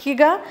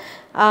 లక్కీగా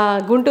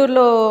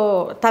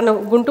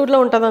గుంటూరులో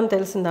ఉంటుందని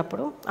తెలిసింది.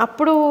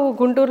 అప్పుడు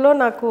గుంటూరులో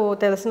నాకు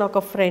తెలిసిన ఒక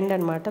ఫ్రెండ్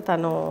అనమాట,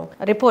 తను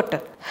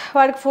రిపోర్టర్.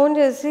 వాడికి ఫోన్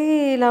చేసి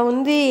ఇలా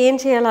ఉంది, ఏం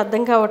చేయాలో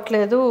అర్థం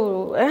కావట్లేదు.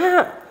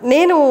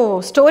 నేను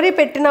స్టోరీ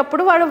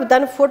పెట్టినప్పుడు వాడు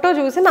దాని ఫోటో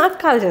చూసి నాకు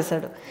కాల్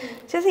చేశాడు.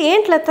 చేసి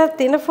ఏంట్లా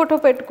తిన ఫోటో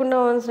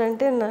పెట్టుకున్నావు అని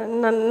అంటే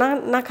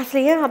నాకు అసలు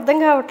ఏం అర్థం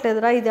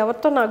కావట్లేదురా, ఇది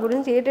ఎవరితో నా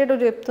గురించి ఏటేటో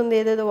చెప్తుంది,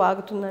 ఏదేదో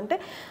వాగుతుందంటే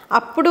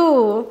అప్పుడు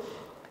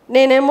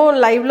నేనేమో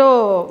లైవ్లో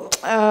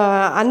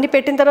అన్ని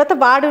పెట్టిన తర్వాత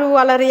వాడు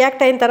అలా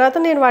రియాక్ట్ అయిన తర్వాత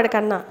నేను వాడికి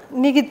అన్నా,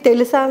 నీకు ఇది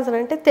తెలుసా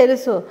అంటే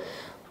తెలుసు,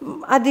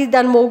 అది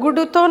దాని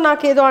మొగుడుతో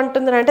నాకు ఏదో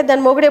అంటుంది అంటే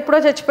దాని మొగుడు ఎప్పుడో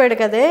చచ్చిపోయాడు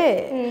కదే,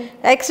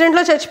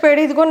 యాక్సిడెంట్లో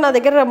చచ్చిపోయాడు, ఇదిగో నా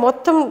దగ్గర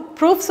మొత్తం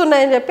ప్రూఫ్స్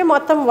ఉన్నాయని చెప్పి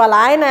మొత్తం వాళ్ళ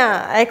ఆయన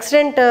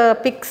యాక్సిడెంట్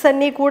పిక్స్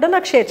అన్నీ కూడా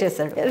నాకు షేర్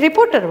చేశాడు.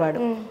 రిపోర్టర్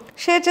వాడు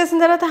షేర్ చేసిన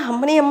తర్వాత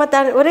అమ్మని అమ్మ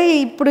ఒరే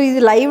ఇప్పుడు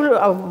ఇది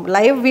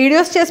లైవ్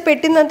వీడియోస్ చేసి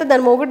పెట్టిందంటే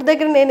దాని మొగుడి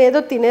దగ్గర నేను ఏదో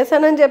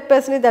తినేసానని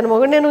చెప్పేసి దాని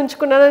మొగుడు నేను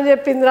ఉంచుకున్నానని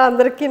చెప్పిందిరా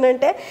అందరికీ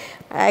అంటే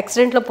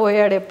యాక్సిడెంట్లో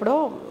పోయాడు ఎప్పుడో,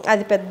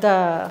 అది పెద్ద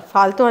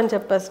ఫాల్తూ అని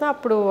చెప్పేసి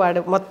అప్పుడు వాడు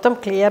మొత్తం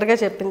క్లియర్గా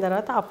చెప్పిన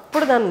తర్వాత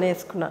అప్పుడు దాన్ని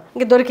వేసుకున్నా.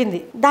 ఇంక దొరికింది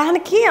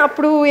దానికి.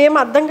 అప్పుడు ఏం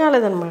అర్థం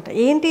కాలేదనమాట,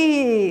 ఏంటి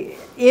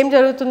ఏం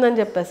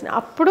జరుగుతుందని చెప్పేసి.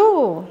 అప్పుడు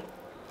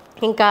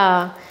ఇంకా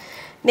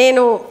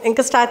నేను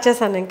ఇంకా స్టార్ట్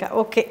చేశాను, ఇంకా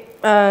ఓకే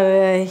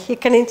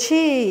ఇక్కడ నుంచి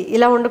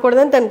ఇలా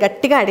ఉండకూడదని దాన్ని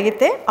గట్టిగా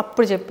అడిగితే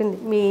అప్పుడు చెప్పింది,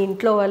 మీ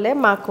ఇంట్లో వాళ్ళే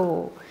మాకు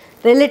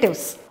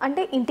రిలేటివ్స్.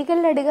 అంటే ఇంటికి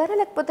వెళ్ళి అడిగారా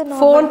లేకపోతే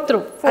ఫోన్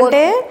త్రూ?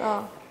 అంటే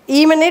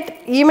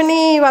ఈమెని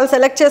వాళ్ళు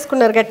సెలెక్ట్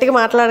చేసుకున్నారు, గట్టిగా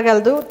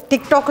మాట్లాడగలదు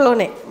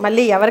టిక్టాక్లోనే,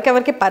 మళ్ళీ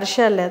ఎవరికెవరికి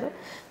పరిచయాలు లేదు,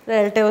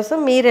 రిలేటివ్స్,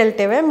 మీ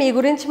రిలేటివే, మీ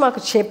గురించి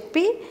మాకు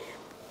చెప్పి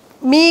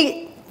మీ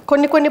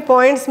కొన్ని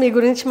పాయింట్స్ మీ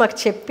గురించి మాకు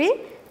చెప్పి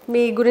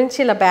మీ గురించి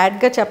ఇలా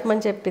బ్యాడ్గా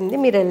చెప్పమని చెప్పింది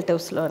మీ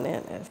రిలేటివ్స్లోనే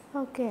అనేది.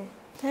 ఓకే.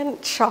 అండ్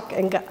షాక్,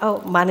 ఇంకా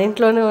మన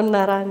ఇంట్లోనే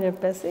ఉన్నారా అని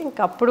చెప్పేసి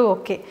ఇంకా అప్పుడు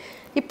ఓకే.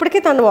 ఇప్పటికీ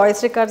తన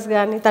వాయిస్ రికార్డ్స్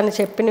కానీ తను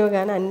చెప్పినవి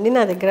కానీ అన్నీ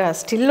నా దగ్గర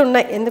స్టిల్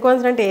ఉన్నాయి.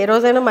 ఎందుకంటే ఏ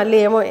రోజైనా మళ్ళీ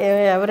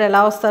ఎవరు ఎలా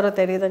వస్తారో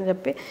తెలియదు అని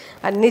చెప్పి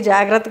అన్నీ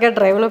జాగ్రత్తగా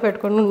డ్రైవ్లో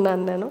పెట్టుకుని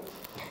ఉన్నాను నేను.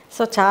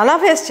 సో చాలా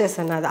ఫేస్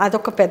చేశాను,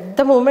 అదొక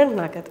పెద్ద మూమెంట్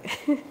నాకు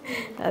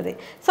అది.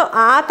 సో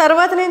ఆ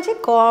తర్వాత నుంచి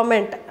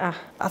కామెంట్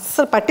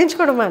అస్సలు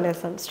పట్టించుకోవడం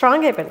మానేసాను,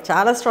 స్ట్రాంగ్ అయిపోయాను,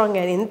 చాలా స్ట్రాంగ్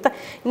అయ్యాను.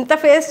 ఇంత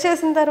ఫేస్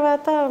చేసిన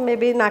తర్వాత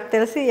మేబీ నాకు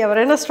తెలిసి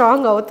ఎవరైనా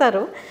స్ట్రాంగ్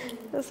అవుతారు.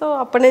 సో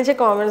అప్పటి నుంచి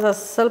కామెంట్స్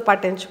అస్సలు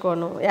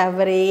పట్టించుకోను,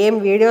 ఎవరు ఏం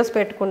వీడియోస్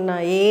పెట్టుకున్నా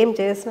ఏం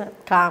చేసినా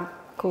కామ్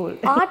కూల్.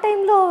 ఆ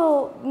టైంలో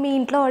మీ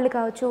ఇంట్లో వాళ్ళు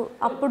కావచ్చు,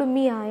 అప్పుడు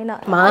మీ ఆయన,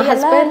 మా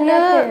హస్బెండ్,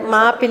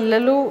 మా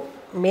పిల్లలు,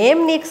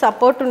 మేము నీకు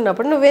సపోర్ట్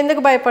ఉన్నప్పుడు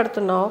నువ్వెందుకు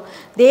భయపడుతున్నావు,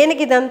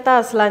 దేనికి ఇదంతా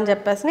అసలు అని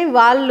చెప్పేసి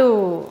వాళ్ళు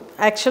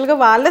యాక్చువల్గా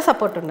వాళ్ళే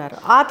సపోర్ట్ ఉన్నారు.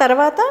 ఆ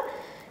తర్వాత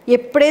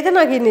ఎప్పుడైతే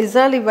నాకు ఈ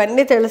నిజాలు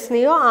ఇవన్నీ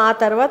తెలిసినాయో ఆ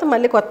తర్వాత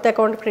మళ్ళీ కొత్త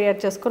అకౌంట్ క్రియేట్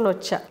చేసుకొని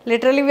వచ్చా.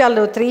 లిటరలీ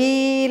వాళ్ళు 3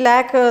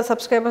 lakh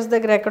సబ్స్క్రైబర్స్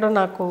దగ్గర ఎక్కడో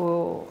నాకు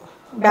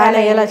బ్యాన్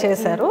అయ్యేలా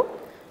చేశారు.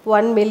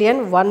 1 million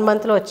 1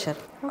 monthలో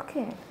వచ్చారు.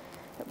 ఓకే.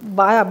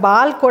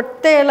 బాల్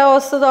కొడితే ఎలా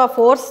వస్తుందో ఆ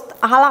ఫోర్స్,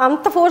 అలా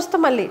అంత ఫోర్స్తో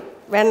మళ్ళీ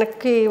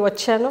వెనక్కి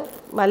వచ్చాను,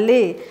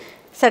 మళ్ళీ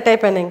సెట్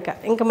అయిపోయాను.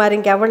 ఇంకా మరి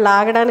ఇంకెవరు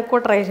లాగడానికి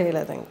కూడా ట్రై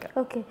చేయలేదు ఇంకా.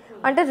 ఓకే.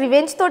 అంటే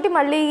రివెంజ్ తోటి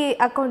మళ్ళీ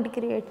అకౌంట్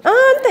క్రియేట్.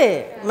 అంతే,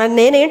 మరి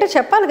నేనేంటో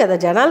చెప్పాలి కదా,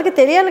 జనాలకి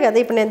తెలియాలి కదా.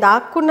 ఇప్పుడు నేను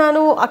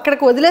దాక్కున్నాను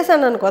అక్కడికి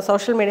వదిలేసాను అనుకో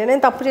సోషల్ మీడియా,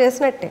 నేను తప్పు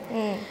చేసినట్టే.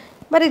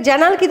 మరి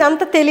జనాలకి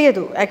ఇదంతా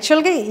తెలియదు.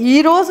 యాక్చువల్గా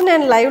ఈరోజు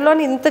నేను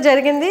లైవ్లోని ఇంత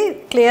జరిగింది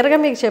క్లియర్గా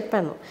మీకు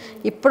చెప్పాను,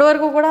 ఇప్పటి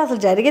వరకు కూడా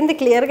అసలు జరిగింది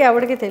క్లియర్గా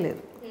ఎవరికి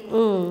తెలియదు.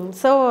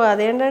 సో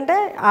అదేంటంటే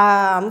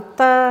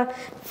అంత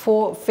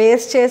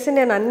ఫేస్ చేసి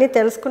నేను అన్నీ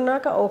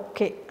తెలుసుకున్నాక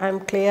ఓకే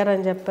ఐఎమ్ క్లియర్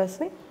అని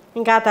చెప్పేసి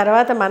ఇంకా ఆ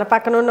తర్వాత మన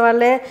పక్కన ఉన్న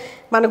వాళ్ళే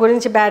మన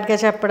గురించి బ్యాడ్గా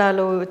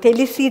చెప్పడాలు,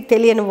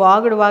 తెలియని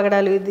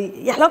వాగడాలు, ఇది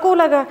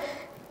ఎలాగోలాగా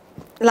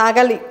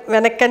లాగాలి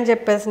వెనక్కి అని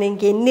చెప్పేసి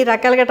ఇంకెన్ని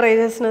రకాలుగా ట్రై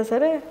చేసినా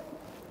సరే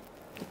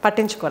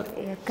పట్టించుకోవాలి.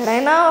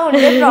 ఎక్కడైనా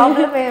ఉండే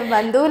ప్రాబ్లమే,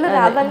 బంధువులు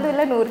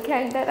బంధువుల నూరికే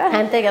అంటారా,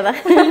 అంతే కదా.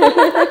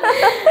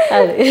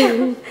 అది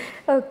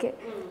ఓకే.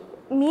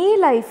 మీ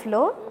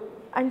లైఫ్లో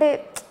అంటే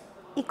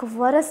ఇక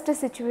వరస్ట్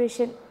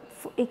సిచ్యువేషన్,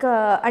 ఇక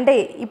అంటే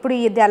ఇప్పుడు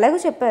ఇది ఎలాగో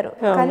చెప్పారు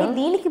కానీ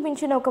దీనికి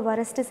మించిన ఒక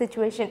వరస్ట్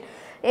సిచ్యువేషన్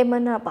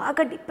ఏమన్నా,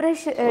 బాగా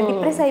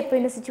డిప్రెస్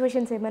అయిపోయిన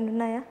సిచ్యువేషన్స్ ఏమైనా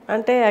ఉన్నాయా?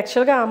 అంటే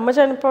యాక్చువల్గా అమ్మ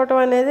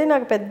చనిపోవటం అనేది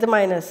నాకు పెద్ద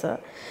మైనస్.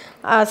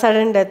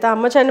 సడన్ డెత్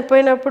అమ్మ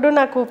చనిపోయినప్పుడు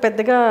నాకు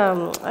పెద్దగా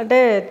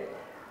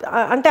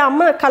అంటే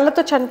అమ్మ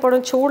కళ్ళతో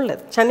చనిపోవడం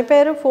చూడలేదు.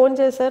 చనిపోయారు, ఫోన్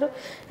చేశారు.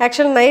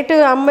 యాక్చువల్ నైట్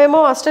అమ్మేమో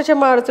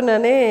అష్టచమ్మ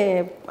ఆడుతున్నానే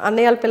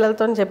అన్నయ్య వాళ్ళ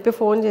పిల్లలతో అని చెప్పి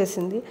ఫోన్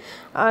చేసింది.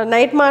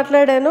 నైట్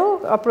మాట్లాడాను.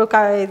 అప్పుడు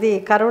ఇది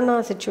కరోనా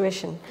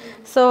సిచ్యువేషన్.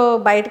 సో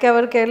బయటకు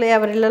ఎవరికి వెళ్ళి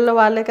ఎవరి ఇళ్ళల్లో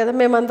వాళ్ళే కదా,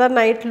 మేమంతా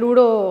నైట్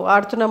లూడో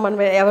ఆడుతున్నాం, మనం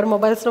ఎవరి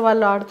మొబైల్స్లో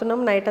వాళ్ళు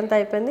ఆడుతున్నాం. నైట్ అంతా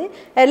అయిపోయింది.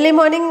 ఎర్లీ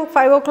మార్నింగ్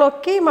 5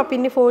 o'clockకి మా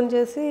పిన్ని ఫోన్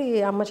చేసి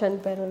అమ్మ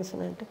చనిపోయారు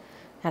అంటే,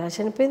 ఎలా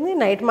చనిపోయింది?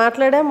 నైట్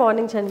మాట్లాడా,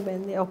 మార్నింగ్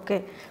చనిపోయింది. ఓకే.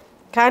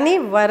 కానీ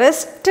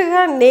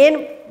వరస్ట్గా నేను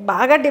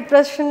బాగా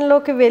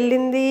డిప్రెషన్లోకి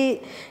వెళ్ళింది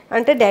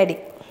అంటే డాడీ.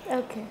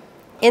 ఓకే.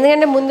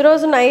 ఎందుకంటే ముందు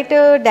రోజు నైట్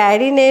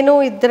డాడీ నేను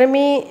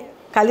ఇద్దరమి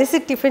కలిసి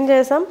టిఫిన్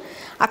చేసాం.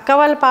 అక్క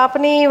వాళ్ళ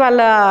పాపని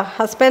వాళ్ళ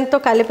హస్బెండ్తో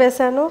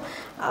కలిపేశాను.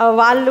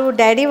 వాళ్ళు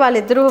డాడీ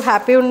వాళ్ళిద్దరూ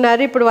హ్యాపీ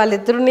ఉన్నారు, ఇప్పుడు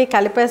వాళ్ళిద్దరిని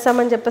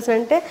కలిపేసామని చెప్పేసి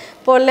అంటే,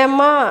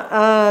 పోలేమ్మ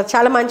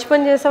చాలా మంచి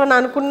పని చేసామని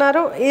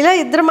అనుకున్నారు. ఇలా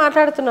ఇద్దరు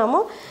మాట్లాడుతున్నాము.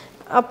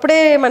 అప్పుడే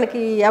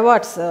మనకి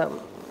అవార్డ్స్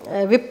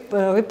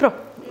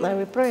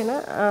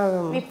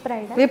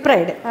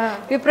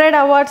విప్రైడ్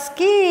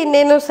అవార్డ్స్కి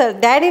నేను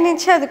డాడీ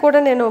నుంచి అది కూడా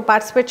నేను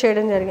పార్టిసిపేట్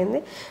చేయడం జరిగింది.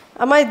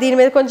 అమ్మ దీని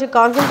మీద కొంచెం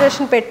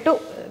కాన్సన్ట్రేషన్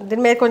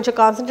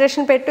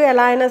పెట్టు,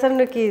 ఎలా అయినా సరే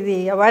నీకు ఇది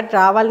అవార్డు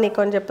రావాలి నీకు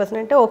అని చెప్పేసి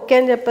అంటే ఓకే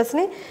అని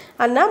చెప్పేసి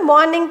అన్న.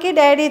 మార్నింగ్కి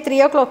డాడీ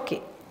 3 o'clockకి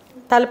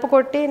తలుపు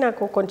కొట్టి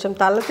నాకు కొంచెం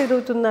తల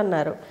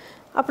తిరుగుతుందన్నారు.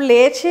 అప్పుడు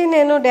లేచి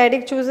నేను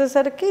డాడీకి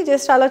చూసేసరికి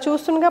జస్ట్ అలా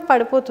చూస్తుండగా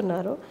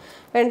పడిపోతున్నారు.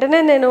 వెంటనే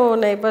నేను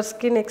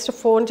నైబర్స్కి నెక్స్ట్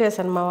ఫోన్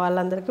చేశాను మా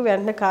వాళ్ళందరికీ.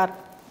 వెంటనే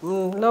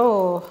కార్లో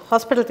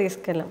హాస్పిటల్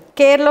తీసుకెళ్ళాం.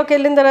 కేర్లోకి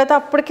వెళ్ళిన తర్వాత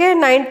అప్పటికే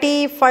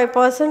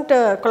 95%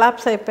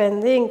 కొలాప్స్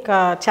అయిపోయింది, ఇంకా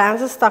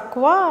ఛాన్సెస్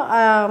తక్కువ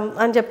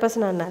అని చెప్పేసి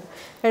అన్నారు.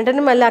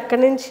 వెంటనే మళ్ళీ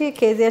అక్కడి నుంచి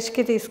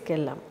కేజీహెచ్కి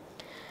తీసుకెళ్ళాం.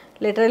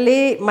 లిటరలీ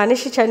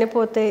మనిషి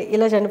చనిపోతే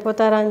ఇలా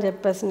చనిపోతారా అని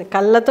చెప్పేసి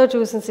కళ్ళతో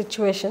చూసిన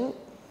సిచ్యువేషన్.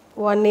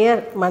 1 year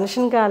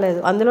మనిషిని కాలేదు,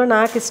 అందులో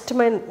నాకు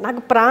ఇష్టమైన, నాకు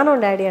ప్రాణం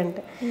డాడీ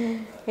అంటే.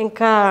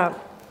 ఇంకా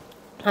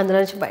అందులో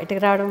నుంచి బయటకు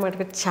రావడం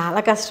మటుకు చాలా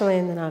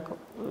కష్టమైంది నాకు.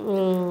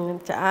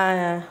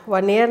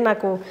 1 year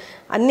నాకు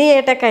అన్నీ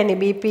అటాక్ అయినాయి,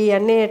 బీపీ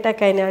అన్నీ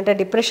అటాక్ అయినాయి. అంటే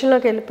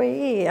డిప్రెషన్లోకి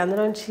వెళ్ళిపోయి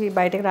అందులోంచి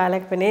బయటకు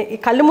రాలేకపోయినాయి. ఈ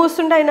కళ్ళు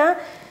మూస్తుంటే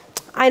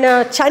ఆయన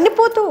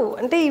చనిపోతూ,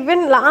 అంటే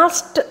ఈవెన్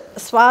లాస్ట్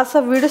శ్వాస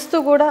విడుస్తూ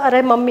కూడా అరే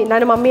మమ్మీ,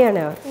 నన్ను మమ్మీ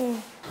అనేవారు.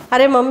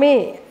 అరే మమ్మీ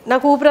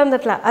నాకు ఊపిరి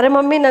అందట్లా, అరే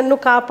మమ్మీ నన్ను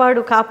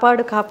కాపాడు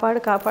కాపాడు కాపాడు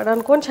కాపాడు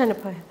అనుకొని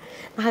చనిపోయాను.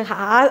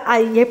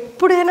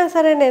 ఎప్పుడైనా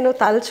సరే నేను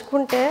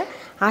తలుచుకుంటే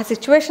ఆ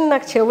సిచ్యువేషన్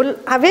నాకు చెవులు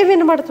అవే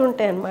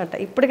వినబడుతుంటాయి అనమాట.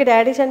 ఇప్పటికి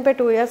డాడీ చనిపోయి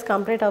 2 years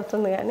కంప్లీట్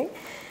అవుతుంది, కానీ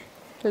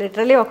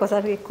లిటరలీ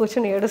ఒక్కోసారి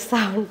కూర్చొని ఏడుస్తూ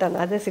ఉంటాను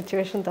అదే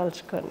సిచ్యువేషన్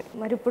తలుచుకొని.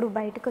 మరి ఇప్పుడు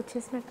బయటకు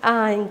వచ్చేసినట్టు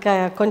ఇంకా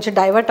కొంచెం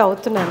డైవర్ట్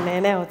అవుతున్నాను,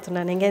 నేనే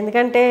అవుతున్నాను.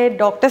 ఎందుకంటే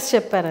డాక్టర్స్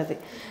చెప్పారు అది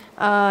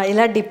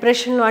ఇలా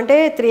డిప్రెషన్లో, అంటే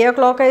 3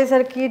 o'clock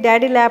అయ్యేసరికి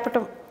డాడీ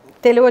లేపటం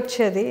తెలివి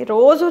వచ్చేది,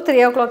 రోజు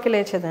 3 o'clockకి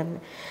లేచేదాన్ని.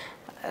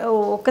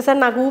 ఒక్కసారి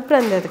నాకు ఊపిరి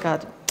అందేది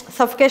కాదు,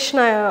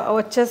 సఫికేషన్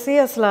వచ్చేసి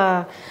అసలు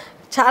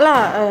చాలా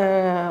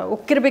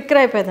ఉక్కిరి బిక్కిరి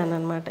అయిపోయేదాన్ని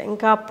అనమాట.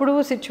 ఇంకా అప్పుడు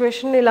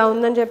సిచ్యువేషన్ ఇలా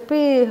ఉందని చెప్పి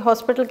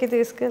హాస్పిటల్కి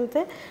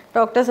తీసుకెళ్తే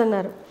డాక్టర్స్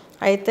అన్నారు,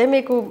 అయితే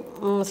మీకు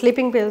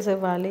స్లీపింగ్ పిల్స్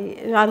ఇవ్వాలి,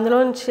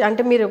 అందులోంచి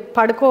అంటే మీరు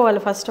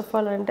పడుకోవాలి ఫస్ట్ ఆఫ్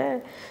ఆల్. అంటే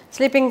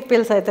స్లీపింగ్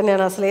పిల్స్ అయితే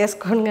నేను అసలు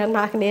వేసుకోను, కానీ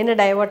నాకు నేనే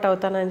డైవర్ట్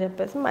అవుతానని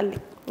చెప్పేసి మళ్ళీ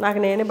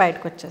నాకు నేనే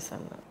బయటకు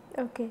వచ్చేసాను.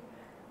 ఓకే,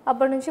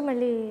 అప్పటి నుంచి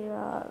మళ్ళీ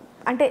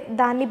అంటే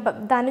దాని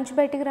నుంచి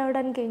బయటికి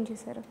రావడానికి ఏం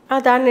చేశారు?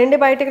 దాని నుండి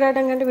బయటకు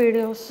రావడం అంటే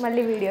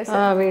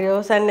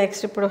వీడియోస్ అండ్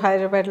నెక్స్ట్ ఇప్పుడు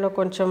హైదరాబాద్లో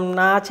కొంచెం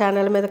నా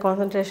ఛానల్ మీద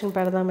కాన్సన్ట్రేషన్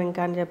పెడదాం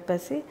ఇంకా అని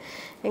చెప్పేసి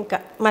ఇంకా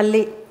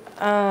మళ్ళీ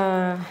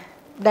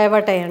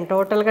డైవర్ట్ అయ్యాను,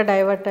 టోటల్గా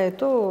డైవర్ట్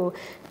అవుతూ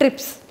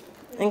ట్రిప్స్,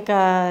 ఇంకా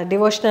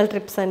డివోషనల్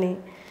ట్రిప్స్ అని.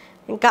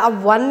 ఇంకా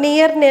 1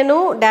 year నేను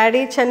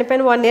డాడీ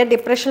చనిపోయిన 1 year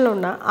డిప్రెషన్లో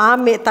ఉన్నా.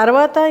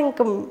 తర్వాత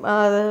ఇంకా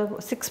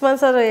 6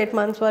 months or 8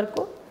 months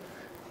వరకు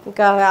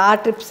ఇంకా ఆ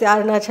ట్రిప్స్,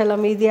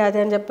 అరుణాచలం ఇది అది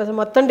అని చెప్పేసి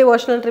మొత్తం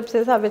డివోషనల్ ట్రిప్స్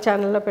వేసి అవి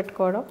ఛానల్లో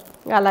పెట్టుకోవడం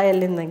అలా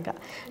వెళ్ళింది. ఇంకా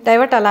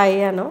డైవర్ట్ అలా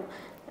అయ్యాను.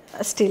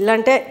 స్టిల్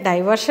అంటే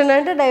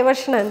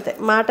డైవర్షన్ అంతే,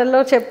 మాటల్లో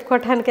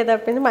చెప్పుకోవటానికే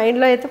తప్పింది,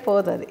 మైండ్లో అయితే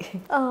పోదు అది.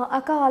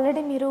 అక్క,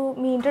 ఆల్రెడీ మీరు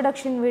మీ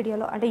ఇంట్రడక్షన్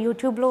వీడియోలో, అంటే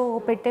యూట్యూబ్లో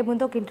పెట్టే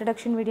ముందు ఒక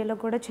ఇంట్రడక్షన్ వీడియోలో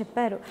కూడా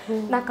చెప్పారు,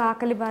 నాకు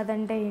ఆకలి బాధ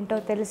అంటే ఏంటో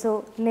తెలుసు,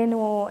 నేను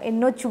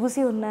ఎన్నో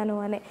చూసి ఉన్నాను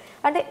అని.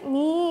 అంటే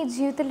మీ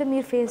జీవితంలో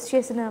మీరు ఫేస్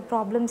చేసిన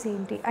ప్రాబ్లమ్స్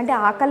ఏంటి? అంటే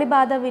ఆకలి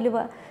బాధ విలువ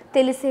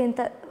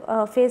తెలిసేంత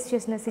ఫేస్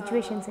చేసిన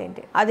సిచ్యువేషన్స్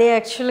ఏంటి? అది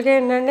యాక్చువల్గా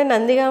ఏంటంటే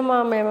నందిగామ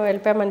మేము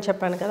వెళ్ళిపోయామని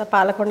చెప్పాను కదా,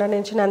 పాలకొండ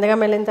నుంచి నందిగామ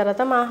వెళ్ళిన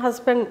తర్వాత మా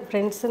హస్బెండ్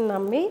ఫ్రెండ్స్ని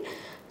నమ్మి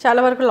చాలా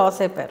వరకు లాస్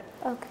అయిపోయారు.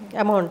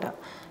 అమౌంట్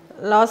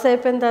లాస్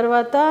అయిపోయిన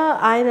తర్వాత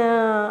ఆయన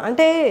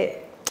అంటే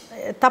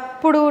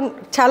తప్పుడు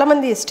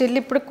చాలామంది స్టిల్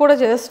ఇప్పుడు కూడా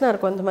చేస్తున్నారు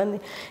కొంతమంది,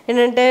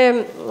 ఏంటంటే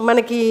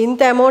మనకి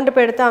ఇంత అమౌంట్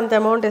పెడితే అంత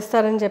అమౌంట్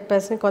ఇస్తారని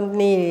చెప్పేసి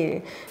కొన్ని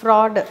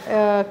ఫ్రాడ్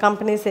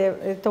కంపెనీస్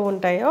ఏవైతే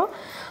ఉంటాయో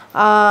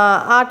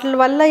వాటి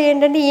వల్ల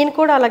ఏంటంటే ఈయన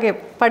కూడా అలాగే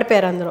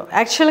పడిపోయారు అందులో.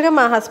 యాక్చువల్గా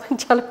మా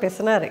హస్బెండ్ చాలా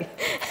పిసినారి,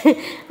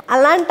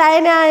 అలాంటి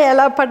ఆయన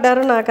ఎలా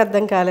పడ్డారో నాకు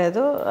అర్థం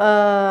కాలేదు.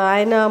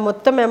 ఆయన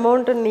మొత్తం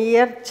అమౌంట్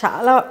నియర్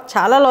చాలా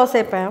చాలా లాస్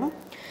అయిపోయాం.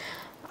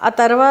 ఆ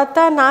తర్వాత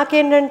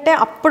నాకేంటంటే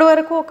అప్పటి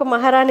వరకు ఒక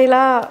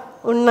మహారాణిలా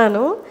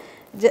ఉన్నాను.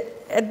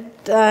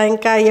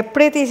 ఇంకా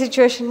ఎప్పుడైతే ఈ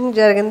సిచ్యువేషన్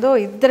జరిగిందో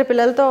 2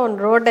 పిల్లలతో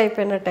రోడ్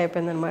అయిపోయినట్టు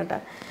అయిపోయిందనమాట.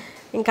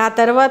 ఇంకా ఆ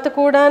తర్వాత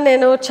కూడా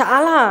నేను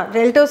చాలా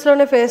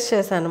రిలేటివ్స్లోనే ఫేస్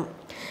చేశాను.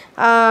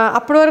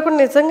 అప్పటి వరకు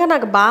నిజంగా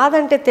నాకు బాధ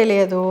అంటే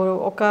తెలియదు,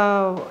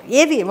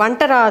 ఏది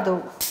వంట రాదు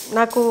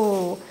నాకు,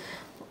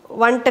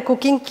 వంట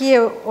కుకింగ్కి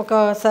ఒక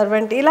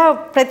సర్వెంట్ ఇలా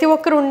ప్రతి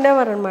ఒక్కరు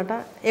ఉండేవారు అనమాట.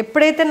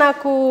 ఎప్పుడైతే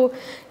నాకు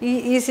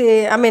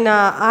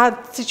ఆ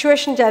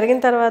సిచ్యువేషన్ జరిగిన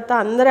తర్వాత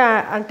అందరూ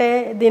అంటే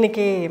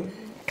దీనికి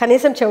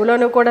కనీసం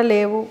చెవులోనూ కూడా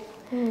లేవు,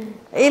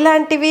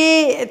 ఇలాంటివి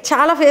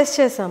చాలా ఫేస్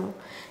చేసాము.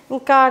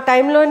 ఇంకా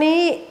టైంలోని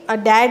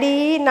డాడీ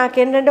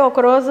నాకేంటంటే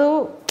ఒకరోజు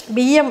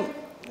బియ్యం,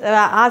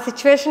 ఆ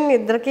సిచ్యువేషన్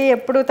ఇద్దరికి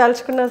ఎప్పుడు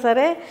తలుచుకున్నా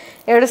సరే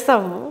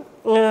ఏడుస్తాము.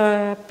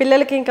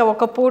 పిల్లలకి ఇంకా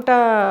ఒక పూట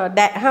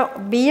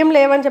బియ్యం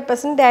లేవని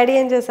చెప్పేసి డాడీ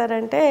ఏం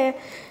చేశారంటే,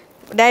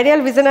 డాడీ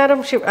వాళ్ళు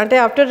విజయనగరం అంటే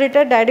ఆఫ్టర్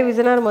రిటైర్ డాడీ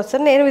విజయనగరం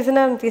వస్తారు, నేను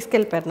విజయనగరం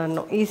తీసుకెళ్ళిపోయారు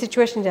నన్ను. ఈ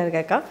సిచ్యువేషన్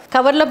జరిగాక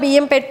కవర్లో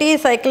బియ్యం పెట్టి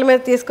సైకిల్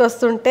మీద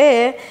తీసుకొస్తుంటే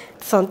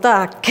సొంత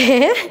అక్కే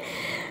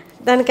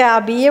దానికి ఆ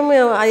బియ్యం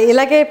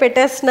ఇలాగే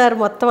పెట్టేస్తున్నారు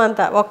మొత్తం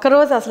అంతా.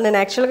 ఒక్కరోజు అసలు నేను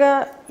యాక్చువల్గా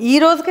ఈ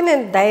రోజుకి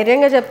నేను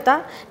ధైర్యంగా చెప్తా,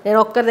 నేను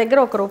ఒక్కరి దగ్గర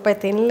 ₹1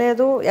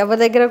 తినలేదు, ఎవరి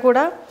దగ్గర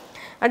కూడా,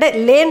 అంటే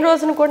లేని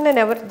రోజున కూడా నేను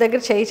ఎవరి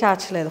దగ్గర చేయి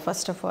చాచలేదు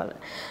ఫస్ట్ ఆఫ్ ఆల్.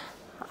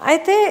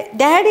 అయితే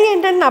డాడీ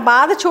ఏంటంటే నా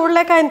బాధ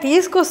చూడలేక ఆయన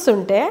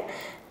తీసుకొస్తుంటే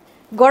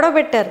గొడవ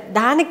పెట్టారు.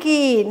 దానికి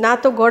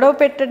నాతో గొడవ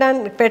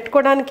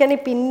పెట్టుకోవడానికి అని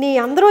పిన్ని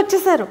అందరూ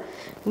వచ్చేసారు.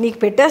 నీకు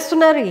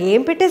పెట్టేస్తున్నారు,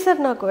 ఏం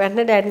పెట్టేశారు నాకు?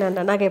 వెంటనే డాడీ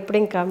నాన్న నాకు ఎప్పుడు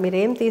ఇంకా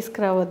మీరేం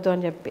తీసుకురావద్దు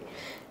అని చెప్పి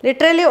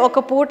లిటరలీ ఒక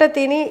పూట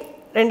తిని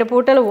 2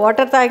 పూటలు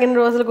వాటర్ తాగిన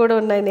రోజులు కూడా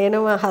ఉన్నాయి నేను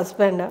మా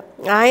హస్బెండ్.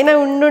 ఆయన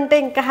ఉండుంటే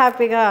ఇంకా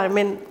హ్యాపీగా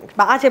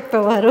బాగా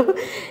చెప్పేవారు,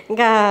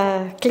 ఇంకా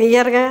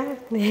క్లియర్గా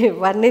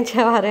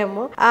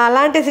వర్ణించేవారేమో.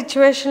 అలాంటి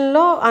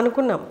సిచ్యువేషన్లో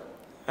అనుకున్నాం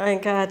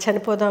ఇంకా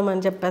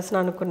చనిపోదామని చెప్పేసి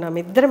అనుకున్నాం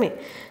ఇద్దరమే,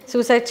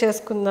 సూసైడ్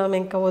చేసుకుందాం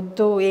ఇంకా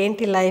వద్దు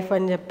ఏంటి లైఫ్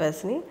అని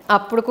చెప్పేసి.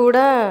 అప్పుడు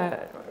కూడా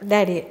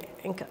డాడీ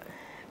ఇంకా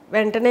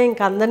వెంటనే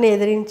ఇంకా అందరిని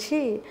ఎదిరించి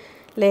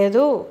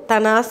లేదు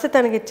తన ఆస్తి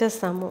తనకి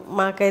ఇచ్చేస్తాము,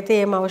 మాకైతే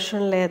ఏం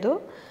అవసరం లేదు,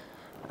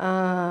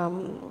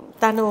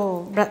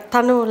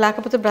 తను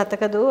లేకపోతే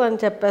బ్రతకదు అని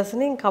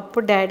చెప్పేసి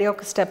ఇంకప్పుడు డాడీ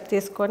ఒక స్టెప్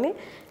తీసుకొని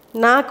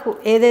నాకు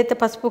ఏదైతే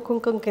పసుపు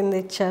కుంకుమ కింద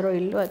ఇచ్చారో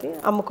ఇల్లు అది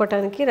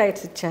అమ్ముకోవటానికి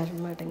రైట్స్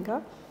ఇచ్చారనమాట. ఇంకా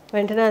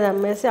వెంటనే అది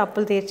అమ్మేసి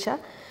అప్పులు తీర్చా.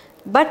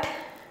 బట్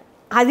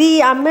అది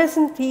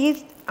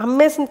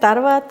అమ్మేసిన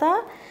తర్వాత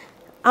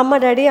అమ్మ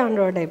డాడీ ఆన్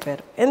రోడ్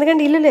అయిపోయారు,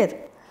 ఎందుకంటే ఇల్లు లేదు,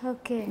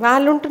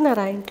 వాళ్ళు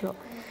ఉంటున్నారు ఆ ఇంట్లో,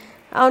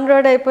 ఆన్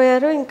రోడ్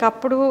అయిపోయారు.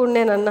 ఇంకప్పుడు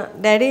నేను అన్నా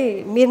డాడీ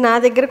మీరు నా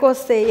దగ్గరకు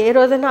వస్తే ఏ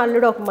రోజైనా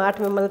అల్లుడు ఒక మాట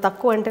మిమ్మల్ని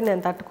తక్కువ అంటే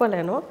నేను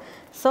తట్టుకోలేను,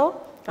 సో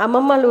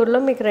అమ్మమ్మ వాళ్ళ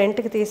ఊర్లో మీకు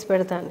రెంట్కి తీసి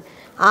పెడతాను.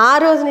 ఆ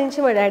రోజు నుంచి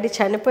మా డాడీ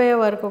చనిపోయే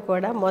వరకు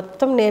కూడా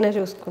మొత్తం నేనే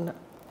చూసుకున్నా.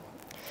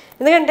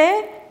 ఎందుకంటే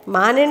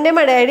మా నిండే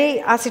మా డాడీ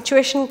ఆ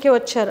సిచ్యువేషన్కి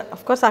వచ్చారు.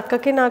 అఫ్కోర్స్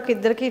అక్కకి నాకు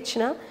ఇద్దరికి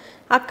ఇచ్చిన,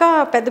 అక్క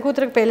పెద్ద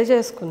కూతురికి పెళ్లి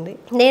చేసుకుంది,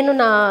 నేను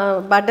నా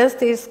బర్డన్స్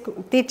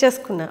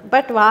తీర్చేసుకున్నా.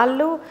 బట్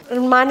వాళ్ళు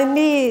మా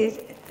నిండి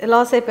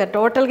లాస్ అయిపోయారు,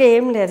 టోటల్గా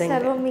ఏం లేదు,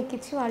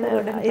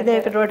 ఇదే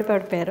రోడ్డు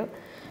పడిపోయారు.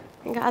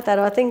 ఇంకా ఆ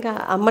తర్వాత ఇంకా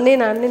అమ్మని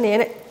నాన్నని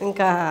నేనే,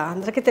 ఇంకా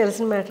అందరికీ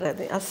తెలిసిన మ్యాటర్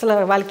అది, అసలు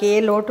వాళ్ళకి ఏ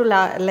లోటు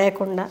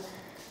లేకుండా.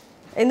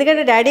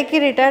 ఎందుకంటే డాడీకి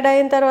రిటైర్డ్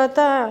అయిన తర్వాత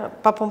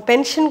పాపం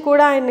పెన్షన్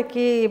కూడా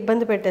ఆయనకి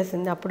ఇబ్బంది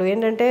పెట్టేసింది. అప్పుడు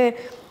ఏంటంటే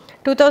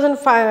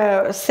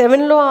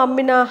 2007లో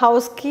అమ్మిన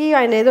హౌస్కి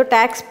ఆయన ఏదో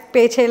ట్యాక్స్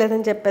పే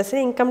చేయలేదని చెప్పేసి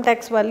ఇన్కమ్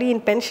ట్యాక్స్ వాళ్ళు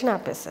ఈయన పెన్షన్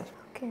ఆపేశారు.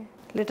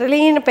 లిటరలీ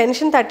ఈయన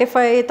పెన్షన్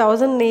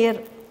 35,000 నియర్.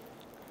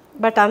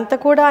 బట్ అంత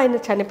కూడా ఆయన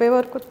చనిపోయే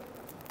వరకు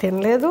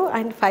తినలేదు,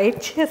 ఆయన ఫైట్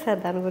చేశారు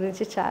దాని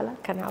గురించి చాలా,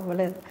 కానీ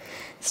అవ్వలేదు.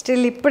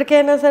 స్టిల్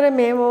ఇప్పటికైనా సరే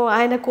మేము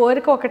ఆయన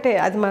కోరిక ఒకటే,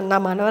 అది నా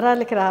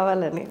మనవరాలకి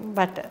రావాలని.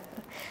 బట్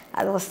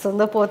అది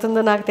వస్తుందో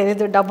పోతుందో నాకు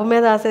తెలీదు. డబ్బు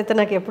మీద ఆశ అయితే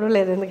నాకు ఎప్పుడూ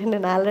లేదు, ఎందుకంటే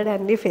నేను ఆల్రెడీ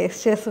అన్నీ ఫేస్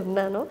చేసి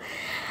ఉన్నాను.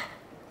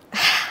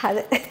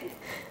 అదే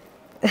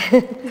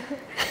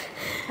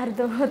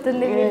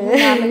అర్థమవుతుంది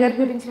నాన్నగారి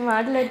గురించి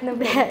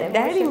మాట్లాడినప్పుడు.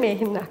 డాడీ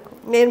మెయిన్ నాకు,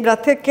 నేను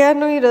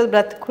బ్రతికాను ఈరోజు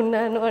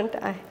బ్రతుకున్నాను అంటే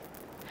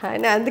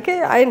ఆయన. అందుకే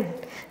ఆయన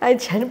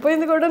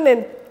చనిపోయింది కూడా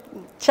నేను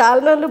చాలా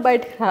రోజులు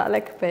బయటకు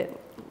రాలేకపోయాను.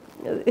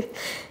 అది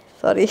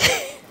sorry.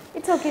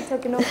 It's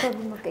okay no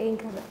problem. Okay, ఏం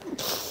కాదు.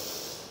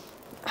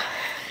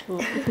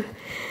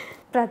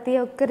 ప్రతి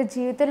ఒక్కరి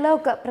జీవితంలో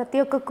ప్రతి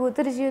ఒక్క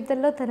కూతురి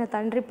జీవితంలో తన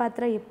తండ్రి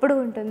పాత్ర ఎప్పుడు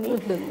ఉంటుంది.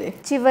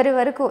 చివరి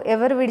వరకు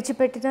ఎవరు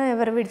విడిచిపెట్టినా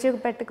ఎవరు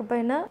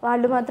విడిచిపెట్టకపోయినా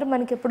వాళ్ళు మాత్రం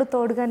మనకి ఎప్పుడు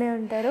తోడుగానే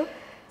ఉంటారు.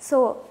 సో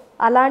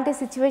అలాంటి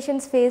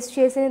సిచ్యువేషన్స్ ఫేస్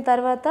చేసిన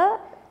తర్వాత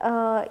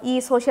ఈ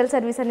సోషల్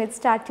సర్వీస్ అనేది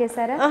స్టార్ట్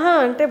చేశారా?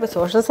 అంటే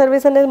సోషల్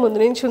సర్వీస్ అనేది ముందు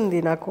నుంచి ఉంది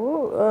నాకు,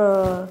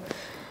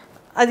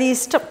 అది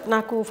ఇష్టం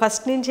నాకు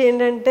ఫస్ట్ నుంచి.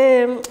 ఏంటంటే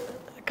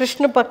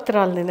కృష్ణ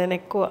భక్తురాలని నేను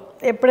ఎక్కువ.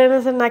 ఎప్పుడైనా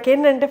సరే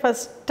నాకేంటంటే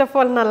ఫస్ట్ ఆఫ్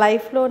ఆల్ నా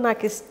లైఫ్లో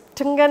నాకు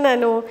ఇష్టంగా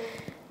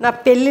నా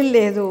పెళ్ళి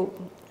లేదు,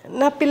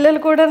 నా పిల్లలు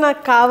కూడా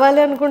నాకు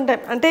కావాలి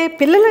అనుకుంటాను. అంటే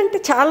పిల్లలు అంటే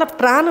చాలా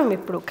ప్రాణం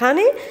ఇప్పుడు,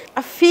 కానీ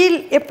ఆ ఫీల్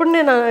ఎప్పుడు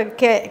నేను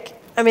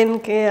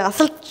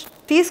అసలు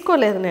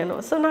తీసుకోలేదు నేను.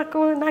 సో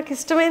నాకు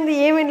ఇష్టమైంది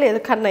ఏమీ లేదు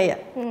కన్నయ్య.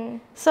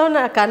 సో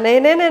నా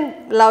కన్నయ్యనే నేను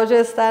లవ్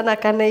చేస్తా, నా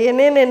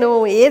కన్నయ్యనే నేను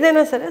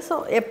ఏదైనా సరే. సో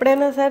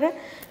ఎప్పుడైనా సరే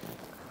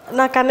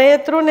నా కన్నయ్య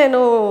త్రూ నేను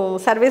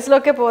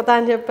సర్వీస్లోకే పోతా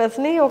అని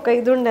చెప్పేసి ఒక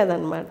ఇది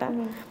ఉండేదన్నమాట.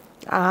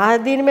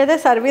 దీని మీదే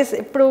సర్వీస్.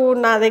 ఇప్పుడు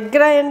నా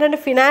దగ్గర ఏంటంటే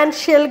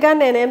ఫినాన్షియల్గా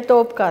నేనేం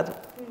తోపు కాదు,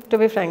 టు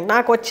బి ఫ్రాంక్.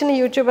 నాకు వచ్చిన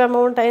యూట్యూబ్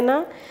అమౌంట్ అయినా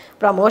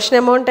ప్రమోషన్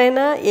అమౌంట్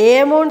అయినా ఏ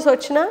అమౌంట్స్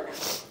వచ్చినా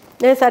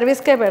నేను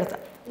సర్వీస్కే పెడతా.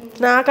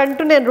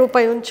 నాకంటూ నేను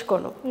రూపాయి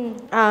ఉంచుకోను,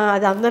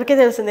 అది అందరికీ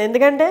తెలిసింది.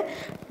 ఎందుకంటే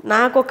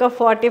నాకు ఒక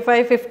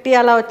 45-50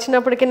 అలా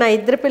వచ్చినప్పటికీ నా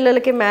ఇద్దరు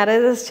పిల్లలకి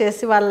మ్యారేజెస్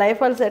చేసి వాళ్ళ లైఫ్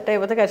వాళ్ళు సెట్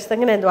అయిపోతే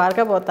ఖచ్చితంగా నేను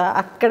ద్వారకా పోతా,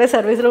 అక్కడే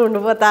సర్వీస్లో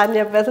ఉండిపోతా అని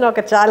చెప్పేసి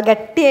ఒక చాలా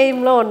గట్టి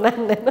ఎయిమ్లో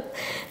ఉన్నాను నేను.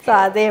 సో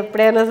అదే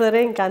ఎప్పుడైనా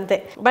సరే ఇంకా అంతే.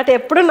 బట్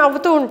ఎప్పుడు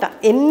నవ్వుతూ ఉంటా,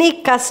 ఎన్ని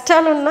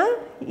కష్టాలున్నా.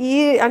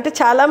 అంటే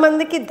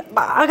చాలామందికి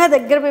బాగా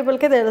దగ్గర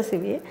పీపుల్కే తెలుసు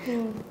ఇవి,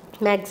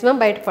 మ్యాక్సిమం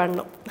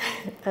బయటపడను.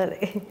 అదే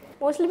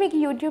మోస్ట్లీ మీకు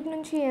యూట్యూబ్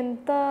నుంచి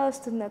ఎంత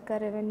వస్తుంది అక్క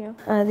రెవెన్యూ?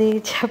 అది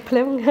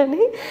చెప్పలేము,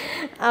 కానీ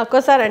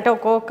ఒక్కోసారి అంటే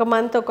ఒక్కొక్క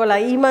మంత్ ఒక్కోలా.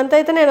 ఈ మంత్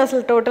అయితే నేను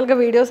అసలు టోటల్గా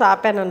వీడియోస్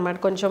ఆపాను అనమాట.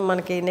 కొంచెం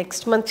మనకి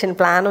నెక్స్ట్ మంత్ చిన్న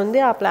ప్లాన్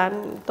ఉంది, ఆ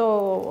ప్లాన్తో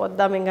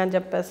వద్దాం ఇంకా అని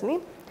చెప్పేసి.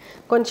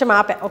 కొంచెం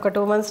ఆపా, ఒక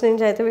 2 months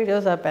నుంచి అయితే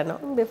వీడియోస్ ఆపాను.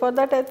 బిఫోర్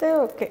దట్ అయితే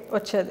ఓకే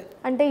వచ్చేది.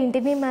 అంటే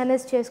ఇంటిని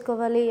మేనేజ్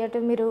చేసుకోవాలి, అంటే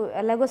మీరు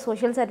ఎలాగో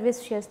సోషల్ సర్వీస్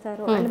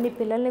చేస్తారు అండ్ మీ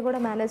పిల్లల్ని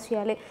కూడా మేనేజ్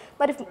చేయాలి.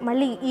 మరి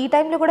మళ్ళీ ఈ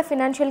టైంలో కూడా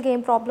ఫినాన్షియల్గా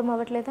ఏం ప్రాబ్లం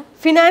అవ్వట్లేదా?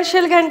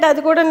 ఫినాన్షియల్గా అంటే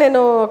అది కూడా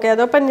నేను ఒక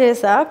ఏదో పని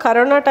చేసా.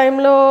 కరోనా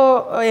టైంలో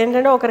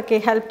ఏంటంటే ఒకరికి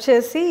హెల్ప్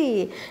చేసి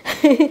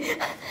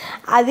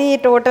అది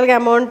టోటల్గా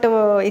అమౌంట్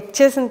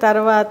ఇచ్చేసిన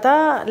తర్వాత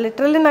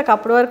లిటరల్లీ నాకు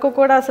అప్పటి వరకు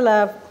కూడా అసలు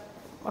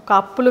ఒక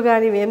అప్పులు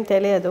కానీ ఇవేం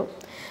తెలియదు.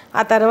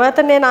 ఆ తర్వాత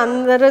నేను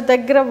అందరి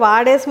దగ్గర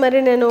వాడేసి మరి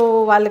నేను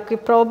వాళ్ళకి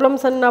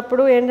ప్రాబ్లమ్స్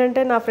అన్నప్పుడు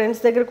ఏంటంటే నా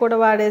ఫ్రెండ్స్ దగ్గర కూడా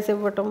వాడేసి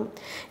ఇవ్వటం,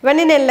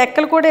 ఇవన్నీ నేను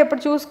లెక్కలు కూడా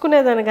ఎప్పుడు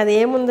చూసుకునేదాన్ని కదా,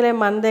 ఏముందిలే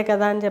మందే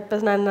కదా అని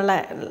చెప్పేసి నన్ను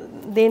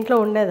దీంట్లో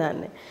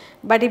ఉండేదాన్ని.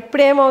 బట్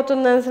ఇప్పుడు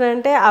ఏమవుతుంది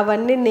అంటే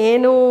అవన్నీ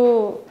నేను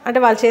అంటే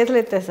వాళ్ళ చేతులు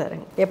ఎత్తేసారు.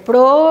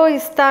 ఎప్పుడో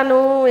ఇస్తాను,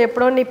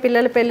 ఎప్పుడో నీ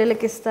పిల్లల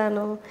పెళ్ళిళ్ళకి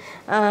ఇస్తాను,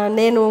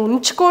 నేను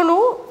ఉంచుకోను,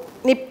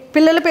 నీ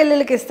పిల్లల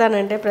పెళ్ళిళ్ళకి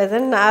ఇస్తానంటే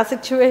ప్రజెంట్ నా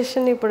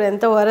సిచ్యువేషన్ ఇప్పుడు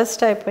ఎంత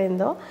వరస్ట్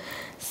అయిపోయిందో.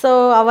 సో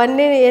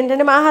అవన్నీ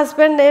ఏంటంటే మా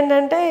హస్బెండ్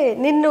ఏంటంటే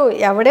నిన్ను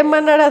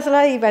ఎవడేమన్నాడు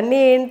అసలు ఇవన్నీ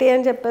ఏంటి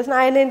అని చెప్పేసి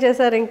ఆయన ఏం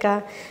చేశారు, ఇంకా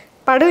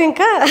పడు,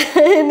 ఇంకా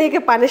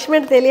నీకు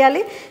పనిష్మెంట్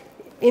తెలియాలి,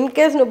 ఇన్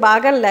కేస్ నువ్వు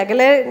బాగా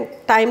లెగలే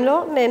టైంలో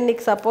నేను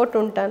నీకు సపోర్ట్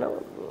ఉంటాను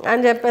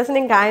అని చెప్పేసి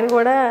ఇంకా ఆయన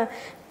కూడా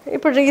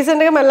ఇప్పుడు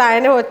రీసెంట్గా మళ్ళీ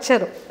ఆయనే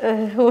వచ్చారు.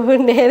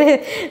 నేనే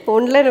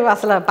ఉండలేను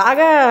అసలు,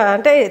 బాగా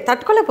అంటే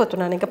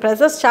తట్టుకోలేకపోతున్నాను, ఇంకా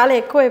ప్రెజర్స్ చాలా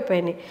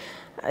ఎక్కువైపోయినాయి.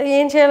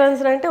 ఏం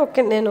చేయాలని అంటే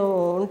ఓకే నేను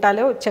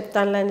ఉంటాలే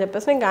చెప్తానులే అని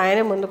చెప్పేసి ఇంకా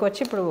ఆయనే ముందుకు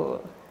వచ్చి ఇప్పుడు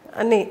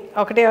అన్నీ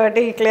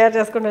ఒకటి క్లియర్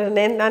చేసుకుంటాను.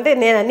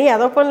 నేను అన్నీ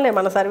అదో పనులే,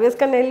 మన సర్వీస్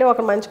కన్నా వెళ్ళి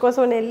ఒక మంచి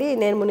కోసం వెళ్ళి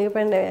నేను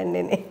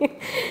మునిగిపోయినవి.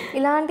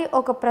 ఇలాంటి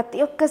ఒక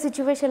ప్రతి ఒక్క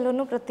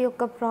సిచ్యువేషన్లోనూ ప్రతి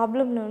ఒక్క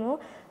ప్రాబ్లంలోనూ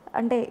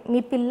అంటే మీ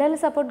పిల్లల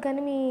సపోర్ట్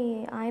కానీ మీ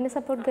ఆయన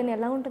సపోర్ట్ కానీ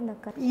ఎలా ఉంటుంది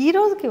అక్క? ఈ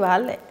రోజుకి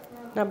వాళ్ళే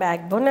నా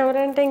బ్యాక్ బోన్.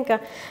 ఎవరంటే ఇంకా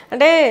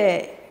అంటే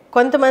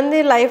కొంతమంది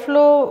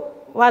లైఫ్లో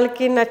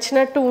వాళ్ళకి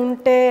నచ్చినట్టు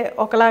ఉంటే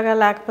ఒకలాగా,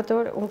 లేకపోతే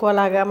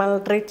ఇంకోలాగా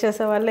మనల్ని ట్రీట్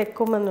చేసే వాళ్ళు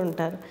ఎక్కువ మంది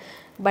ఉంటారు.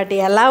 బట్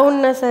ఎలా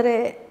ఉన్నా సరే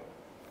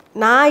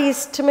నా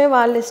ఇష్టమే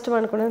వాళ్ళ ఇష్టం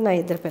అనుకున్నది నా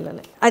 2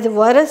 పిల్లలే. అది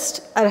వరస్ట్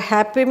ఆర్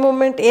హ్యాపీ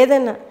మూమెంట్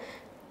ఏదైనా,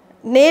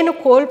 నేను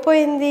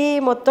కోల్పోయింది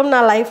మొత్తం నా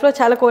లైఫ్లో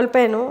చాలా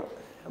కోల్పోయాను.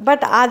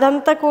 బట్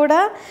అదంతా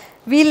కూడా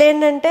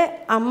వీళ్ళేంటంటే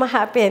అమ్మ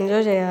హ్యాపీ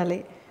ఎంజాయ్ చేయాలి,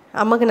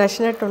 అమ్మకి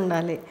నచ్చినట్టు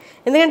ఉండాలి,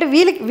 ఎందుకంటే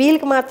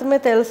వీళ్ళకి మాత్రమే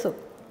తెలుసు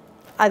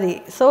అది.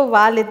 సో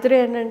వాళ్ళిద్దరూ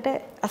ఏంటంటే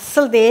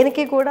అస్సలు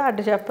దేనికి కూడా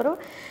అడ్డు చెప్పరు,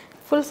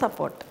 ఫుల్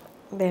సపోర్ట్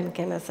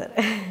దేనికైనా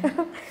సరే.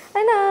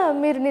 అయినా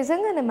మీరు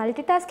నిజంగానే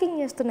మల్టీ టాస్కింగ్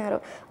చేస్తున్నారు.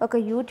 ఒక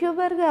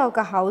యూట్యూబర్గా, ఒక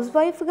హౌస్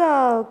వైఫ్గా,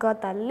 ఒక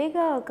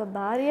తల్లిగా, ఒక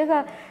భార్యగా,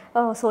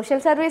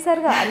 సోషల్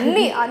సర్వీసర్గా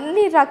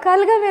అన్ని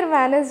రకాలుగా మీరు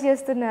మేనేజ్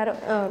చేస్తున్నారు.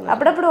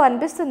 అప్పుడప్పుడు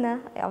అనిపిస్తుందా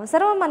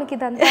అవసరమా మనకి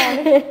ఇదంతా?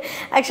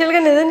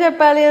 యాక్చువల్గా నిజం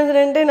చెప్పాలి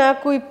అంటే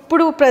నాకు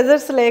ఇప్పుడు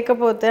ప్రెజర్స్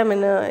లేకపోతే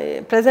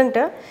ప్రజెంట్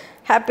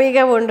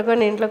హ్యాపీగా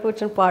వండుకొని ఇంట్లో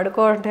కూర్చొని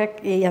పాడుకోవడం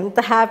ఎంత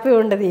హ్యాపీ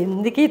ఉండదు,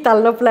 ఎందుకు ఈ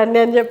తలనొప్పులన్నీ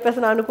అని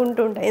చెప్పేసి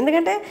అనుకుంటూ ఉంటాను.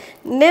 ఎందుకంటే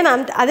నేను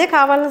అదే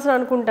కావాలని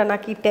అనుకుంటాను.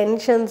 నాకు ఈ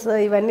టెన్షన్స్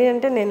ఇవన్నీ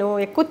అంటే నేను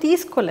ఎక్కువ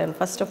తీసుకోలేను.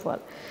 ఫస్ట్ ఆఫ్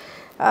ఆల్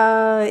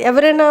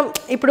ఎవరైనా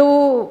ఇప్పుడు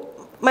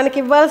మనకి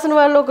ఇవ్వాల్సిన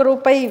వాళ్ళు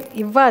 ₹1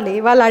 ఇవ్వాలి,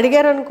 వాళ్ళు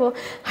అడిగారు అనుకో,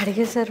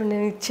 అడిగేశారు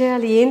నేను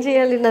ఇచ్చేయాలి, ఏం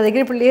చేయాలి, నా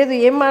దగ్గర ఇప్పుడు లేదు,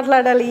 ఏం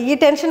మాట్లాడాలి, ఈ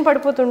టెన్షన్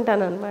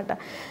పడిపోతుంటాను అనమాట.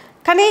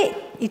 కానీ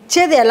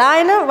ఇచ్చేది ఎలా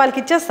అయినా వాళ్ళకి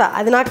ఇచ్చేస్తా,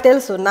 అది నాకు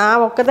తెలుసు, నా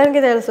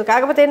ఒక్కదానికి తెలుసు.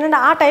 కాకపోతే ఏంటంటే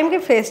ఆ టైంకి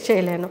ఫేస్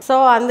చేయలేను. సో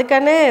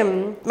అందుకనే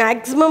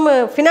మ్యాక్సిమం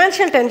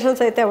ఫినాన్షియల్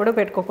టెన్షన్స్ అయితే ఎవడో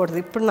పెట్టుకోకూడదు.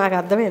 ఇప్పుడు నాకు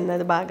అర్థమైంది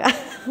అది బాగా.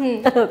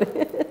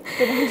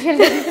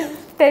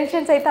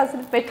 టెన్షన్స్ అయితే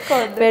అసలు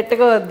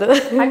పెట్టుకోవద్దు.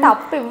 అంటే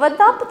అప్పు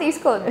ఇవ్వద్దు, అప్పు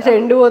తీసుకోవద్దు,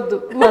 2 వద్దు.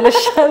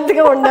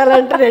 మనశ్శాంతిగా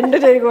ఉండాలంటే 2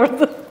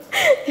 చేయకూడదు.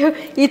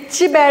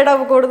 ఇచ్చి బ్యాడ్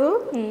అవ్వకూడదు,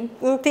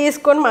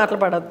 తీసుకొని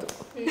మాట్లాడద్దు.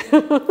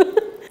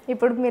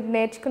 ఇప్పుడు మీరు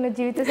నేర్చుకున్న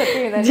జీవిత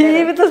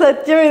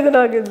సత్యం ఇది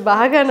నాకు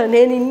బాగా.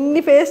 నేను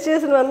ఇన్ని ఫేస్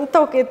చేసినంతా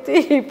ఒక ఎత్తి,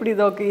 ఇప్పుడు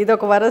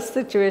ఇదొక వరస్ట్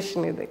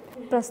సిచ్యువేషన్. ఇది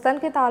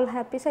ప్రస్తుతానికి అయితే ఆల్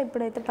హ్యాపీస్.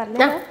 ఇప్పుడైతే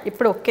పర్లేదు,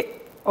 ఇప్పుడు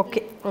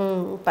ఓకే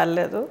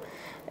పర్లేదు.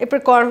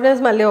 ఇప్పుడు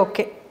కాన్ఫిడెన్స్ మళ్ళీ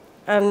ఓకే,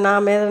 నా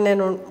మీద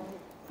నేను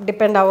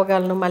డిపెండ్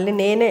అవ్వగలను. మళ్ళీ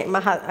నేనే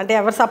అంటే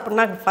ఎవరు సపోర్ట్,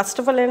 నాకు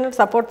ఫస్ట్ ఆఫ్ ఆల్ ఏంటంటే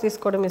సపోర్ట్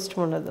తీసుకోవడం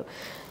ఇష్టం ఉండదు.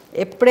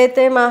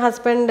 ఎప్పుడైతే మా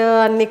హస్బెండ్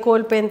అన్నీ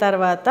కోల్పోయిన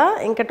తర్వాత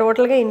ఇంకా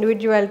టోటల్గా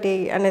ఇండివిజువాలిటీ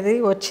అనేది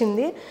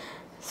వచ్చింది.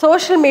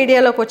 సోషల్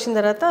మీడియాలోకి వచ్చిన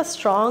తర్వాత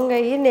స్ట్రాంగ్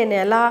అయ్యి నేను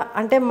ఎలా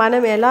అంటే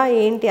మనం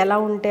ఎలా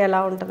ఉంటే ఎలా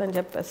ఉంటుందని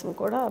చెప్పేసి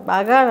కూడా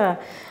బాగా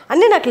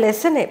అన్నీ నాకు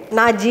లెసనే.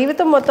 నా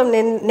జీవితం మొత్తం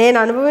నేను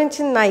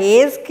అనుభవించిన నా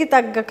ఏజ్కి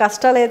తగ్గ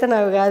కష్టాలు అయితే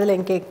నాకు కాదులే,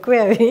 ఇంకా ఎక్కువే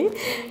అవి.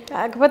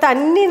 కాకపోతే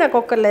అన్నీ నాకు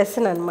ఒక్క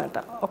లెసన్ అనమాట,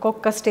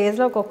 ఒక్కొక్క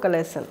స్టేజ్లో ఒక్కొక్క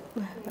లెసన్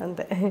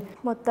అంతే.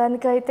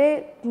 మొత్తానికైతే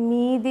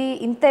మీది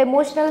ఇంత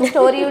ఎమోషనల్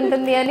స్టోరీ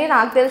ఉంటుంది అని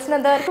నాకు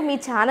తెలిసినంత వరకు మీ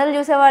ఛానల్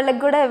చూసే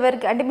వాళ్ళకి కూడా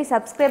ఎవరికి అంటే మీ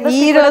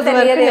సబ్స్క్రైబర్స్ ఈ రోజు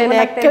వరకు నేను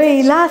ఎక్కడ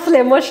ఇలా అసలు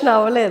ఎమోషన్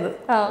అవ్వలేదు.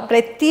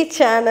 ప్రతి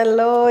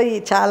ఛానల్లో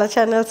చాలా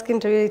ఛానల్స్కి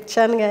ఇంటర్వ్యూ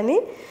ఇచ్చాను కానీ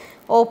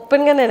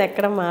ఓపెన్గా నేను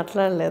ఎక్కడ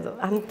మాట్లాడలేదు.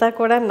 అంతా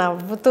కూడా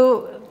నవ్వుతూ,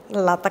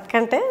 లతక్క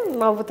అంటే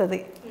నవ్వుతుంది,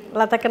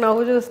 లతక్క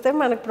నవ్వు చూస్తే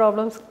మనకు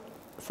ప్రాబ్లమ్స్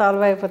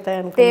సాల్వ్ అయిపోతాయి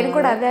నేను అనుకున్నాను.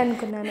 కూడా అదే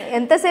అనుకున్నాను.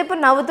 ఎంతసేపు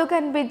నవ్వుతూ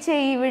కనిపించే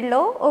ఈ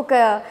వీడిలో ఒక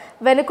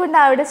వెనుకుండా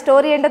ఆవిడ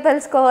స్టోరీ ఏంటో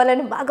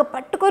తెలుసుకోవాలని బాగా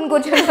పట్టుకొని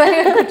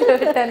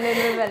కూర్చోబెట్టాను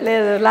నేను మిమ్మల్ని.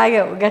 లేదు,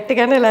 లాగావు,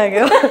 గట్టిగానే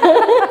లాగావు.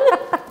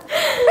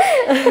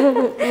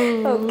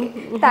 Okay,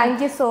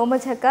 thank you so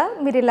much అక్క.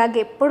 మీరు ఇలాగ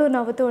ఎప్పుడూ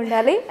నవ్వుతూ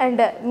ఉండాలి.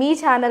 అండ్ మీ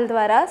ఛానల్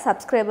ద్వారా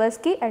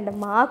సబ్స్క్రైబర్స్కి అండ్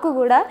మాకు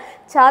కూడా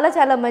చాలా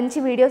చాలా మంచి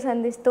వీడియోస్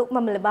అందిస్తూ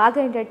మమ్మల్ని బాగా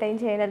ఎంటర్టైన్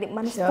చేయాలని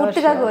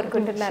మనస్ఫూర్తిగా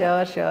కోరుకుంటున్నాను.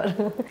 షూర్.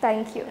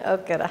 Thank you.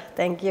 ఓకేరా,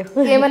 థ్యాంక్ యూ.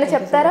 ఏమైనా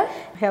చెప్తారా?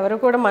 ఎవరు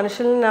కూడా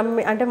మనుషుల్ని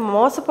నమ్మి అంటే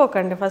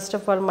మోసపోకండి. ఫస్ట్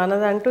ఆఫ్ ఆల్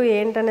మనదంటూ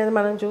ఏంటనేది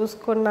మనం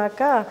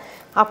చూసుకున్నాక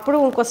అప్పుడు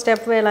ఇంకో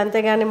స్టెప్ వేయాలి.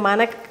 అంతేగాని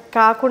మనకు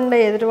కాకుండా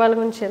ఎదుటి వాళ్ళ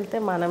గురించి వెళ్తే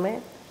మనమే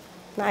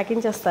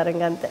నాకించేస్తారు,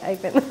 ఇంకంతే,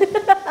 అయిపోయింది.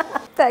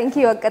 థ్యాంక్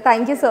యూ అక్క,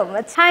 thank you so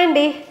much. Hi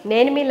అండి,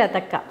 నేను మీ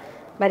లతక్క.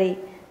 మరి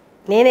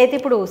నేనైతే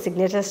ఇప్పుడు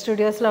సిగ్నేచర్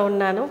స్టూడియోస్లో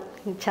ఉన్నాను.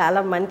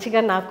 చాలా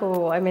మంచిగా నాకు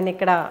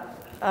ఇక్కడ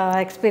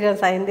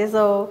ఎక్స్పీరియన్స్ అయింది.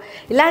 సో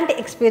ఇలాంటి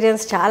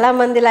ఎక్స్పీరియన్స్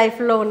చాలామంది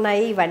లైఫ్లో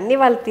ఉన్నాయి. ఇవన్నీ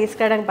వాళ్ళు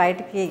తీసుకురావడానికి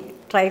బయటికి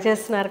ట్రై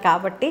చేస్తున్నారు.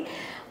 కాబట్టి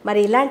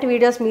మరి ఇలాంటి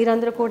వీడియోస్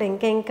మీరందరూ కూడా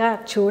ఇంకా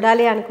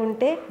చూడాలి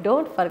అనుకుంటే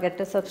don't forget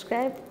to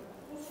subscribe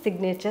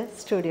signature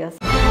studios.